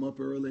 Because I'm up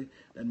early,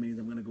 that means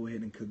I'm gonna go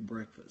ahead and cook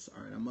breakfast.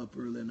 All right, I'm up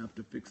early enough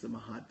to fix them a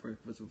hot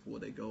breakfast before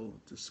they go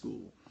to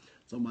school.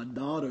 So my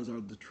daughters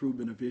are the true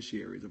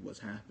beneficiaries of what's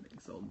happening.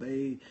 So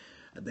they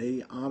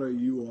honor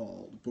you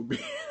all for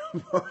being a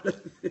part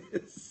of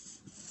this.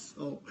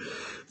 So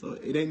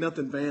it ain't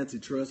nothing fancy,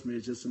 trust me.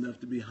 It's just enough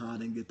to be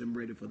hot and get them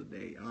ready for the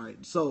day. All right,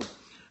 so,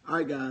 all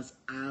right, guys,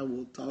 I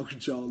will talk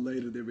with y'all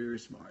later. They're very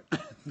smart.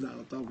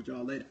 I'll talk with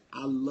y'all later.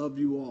 I love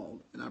you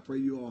all, and I pray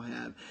you all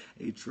have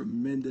a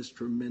tremendous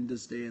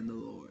day in the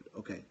Lord.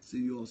 Okay, see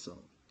you all soon.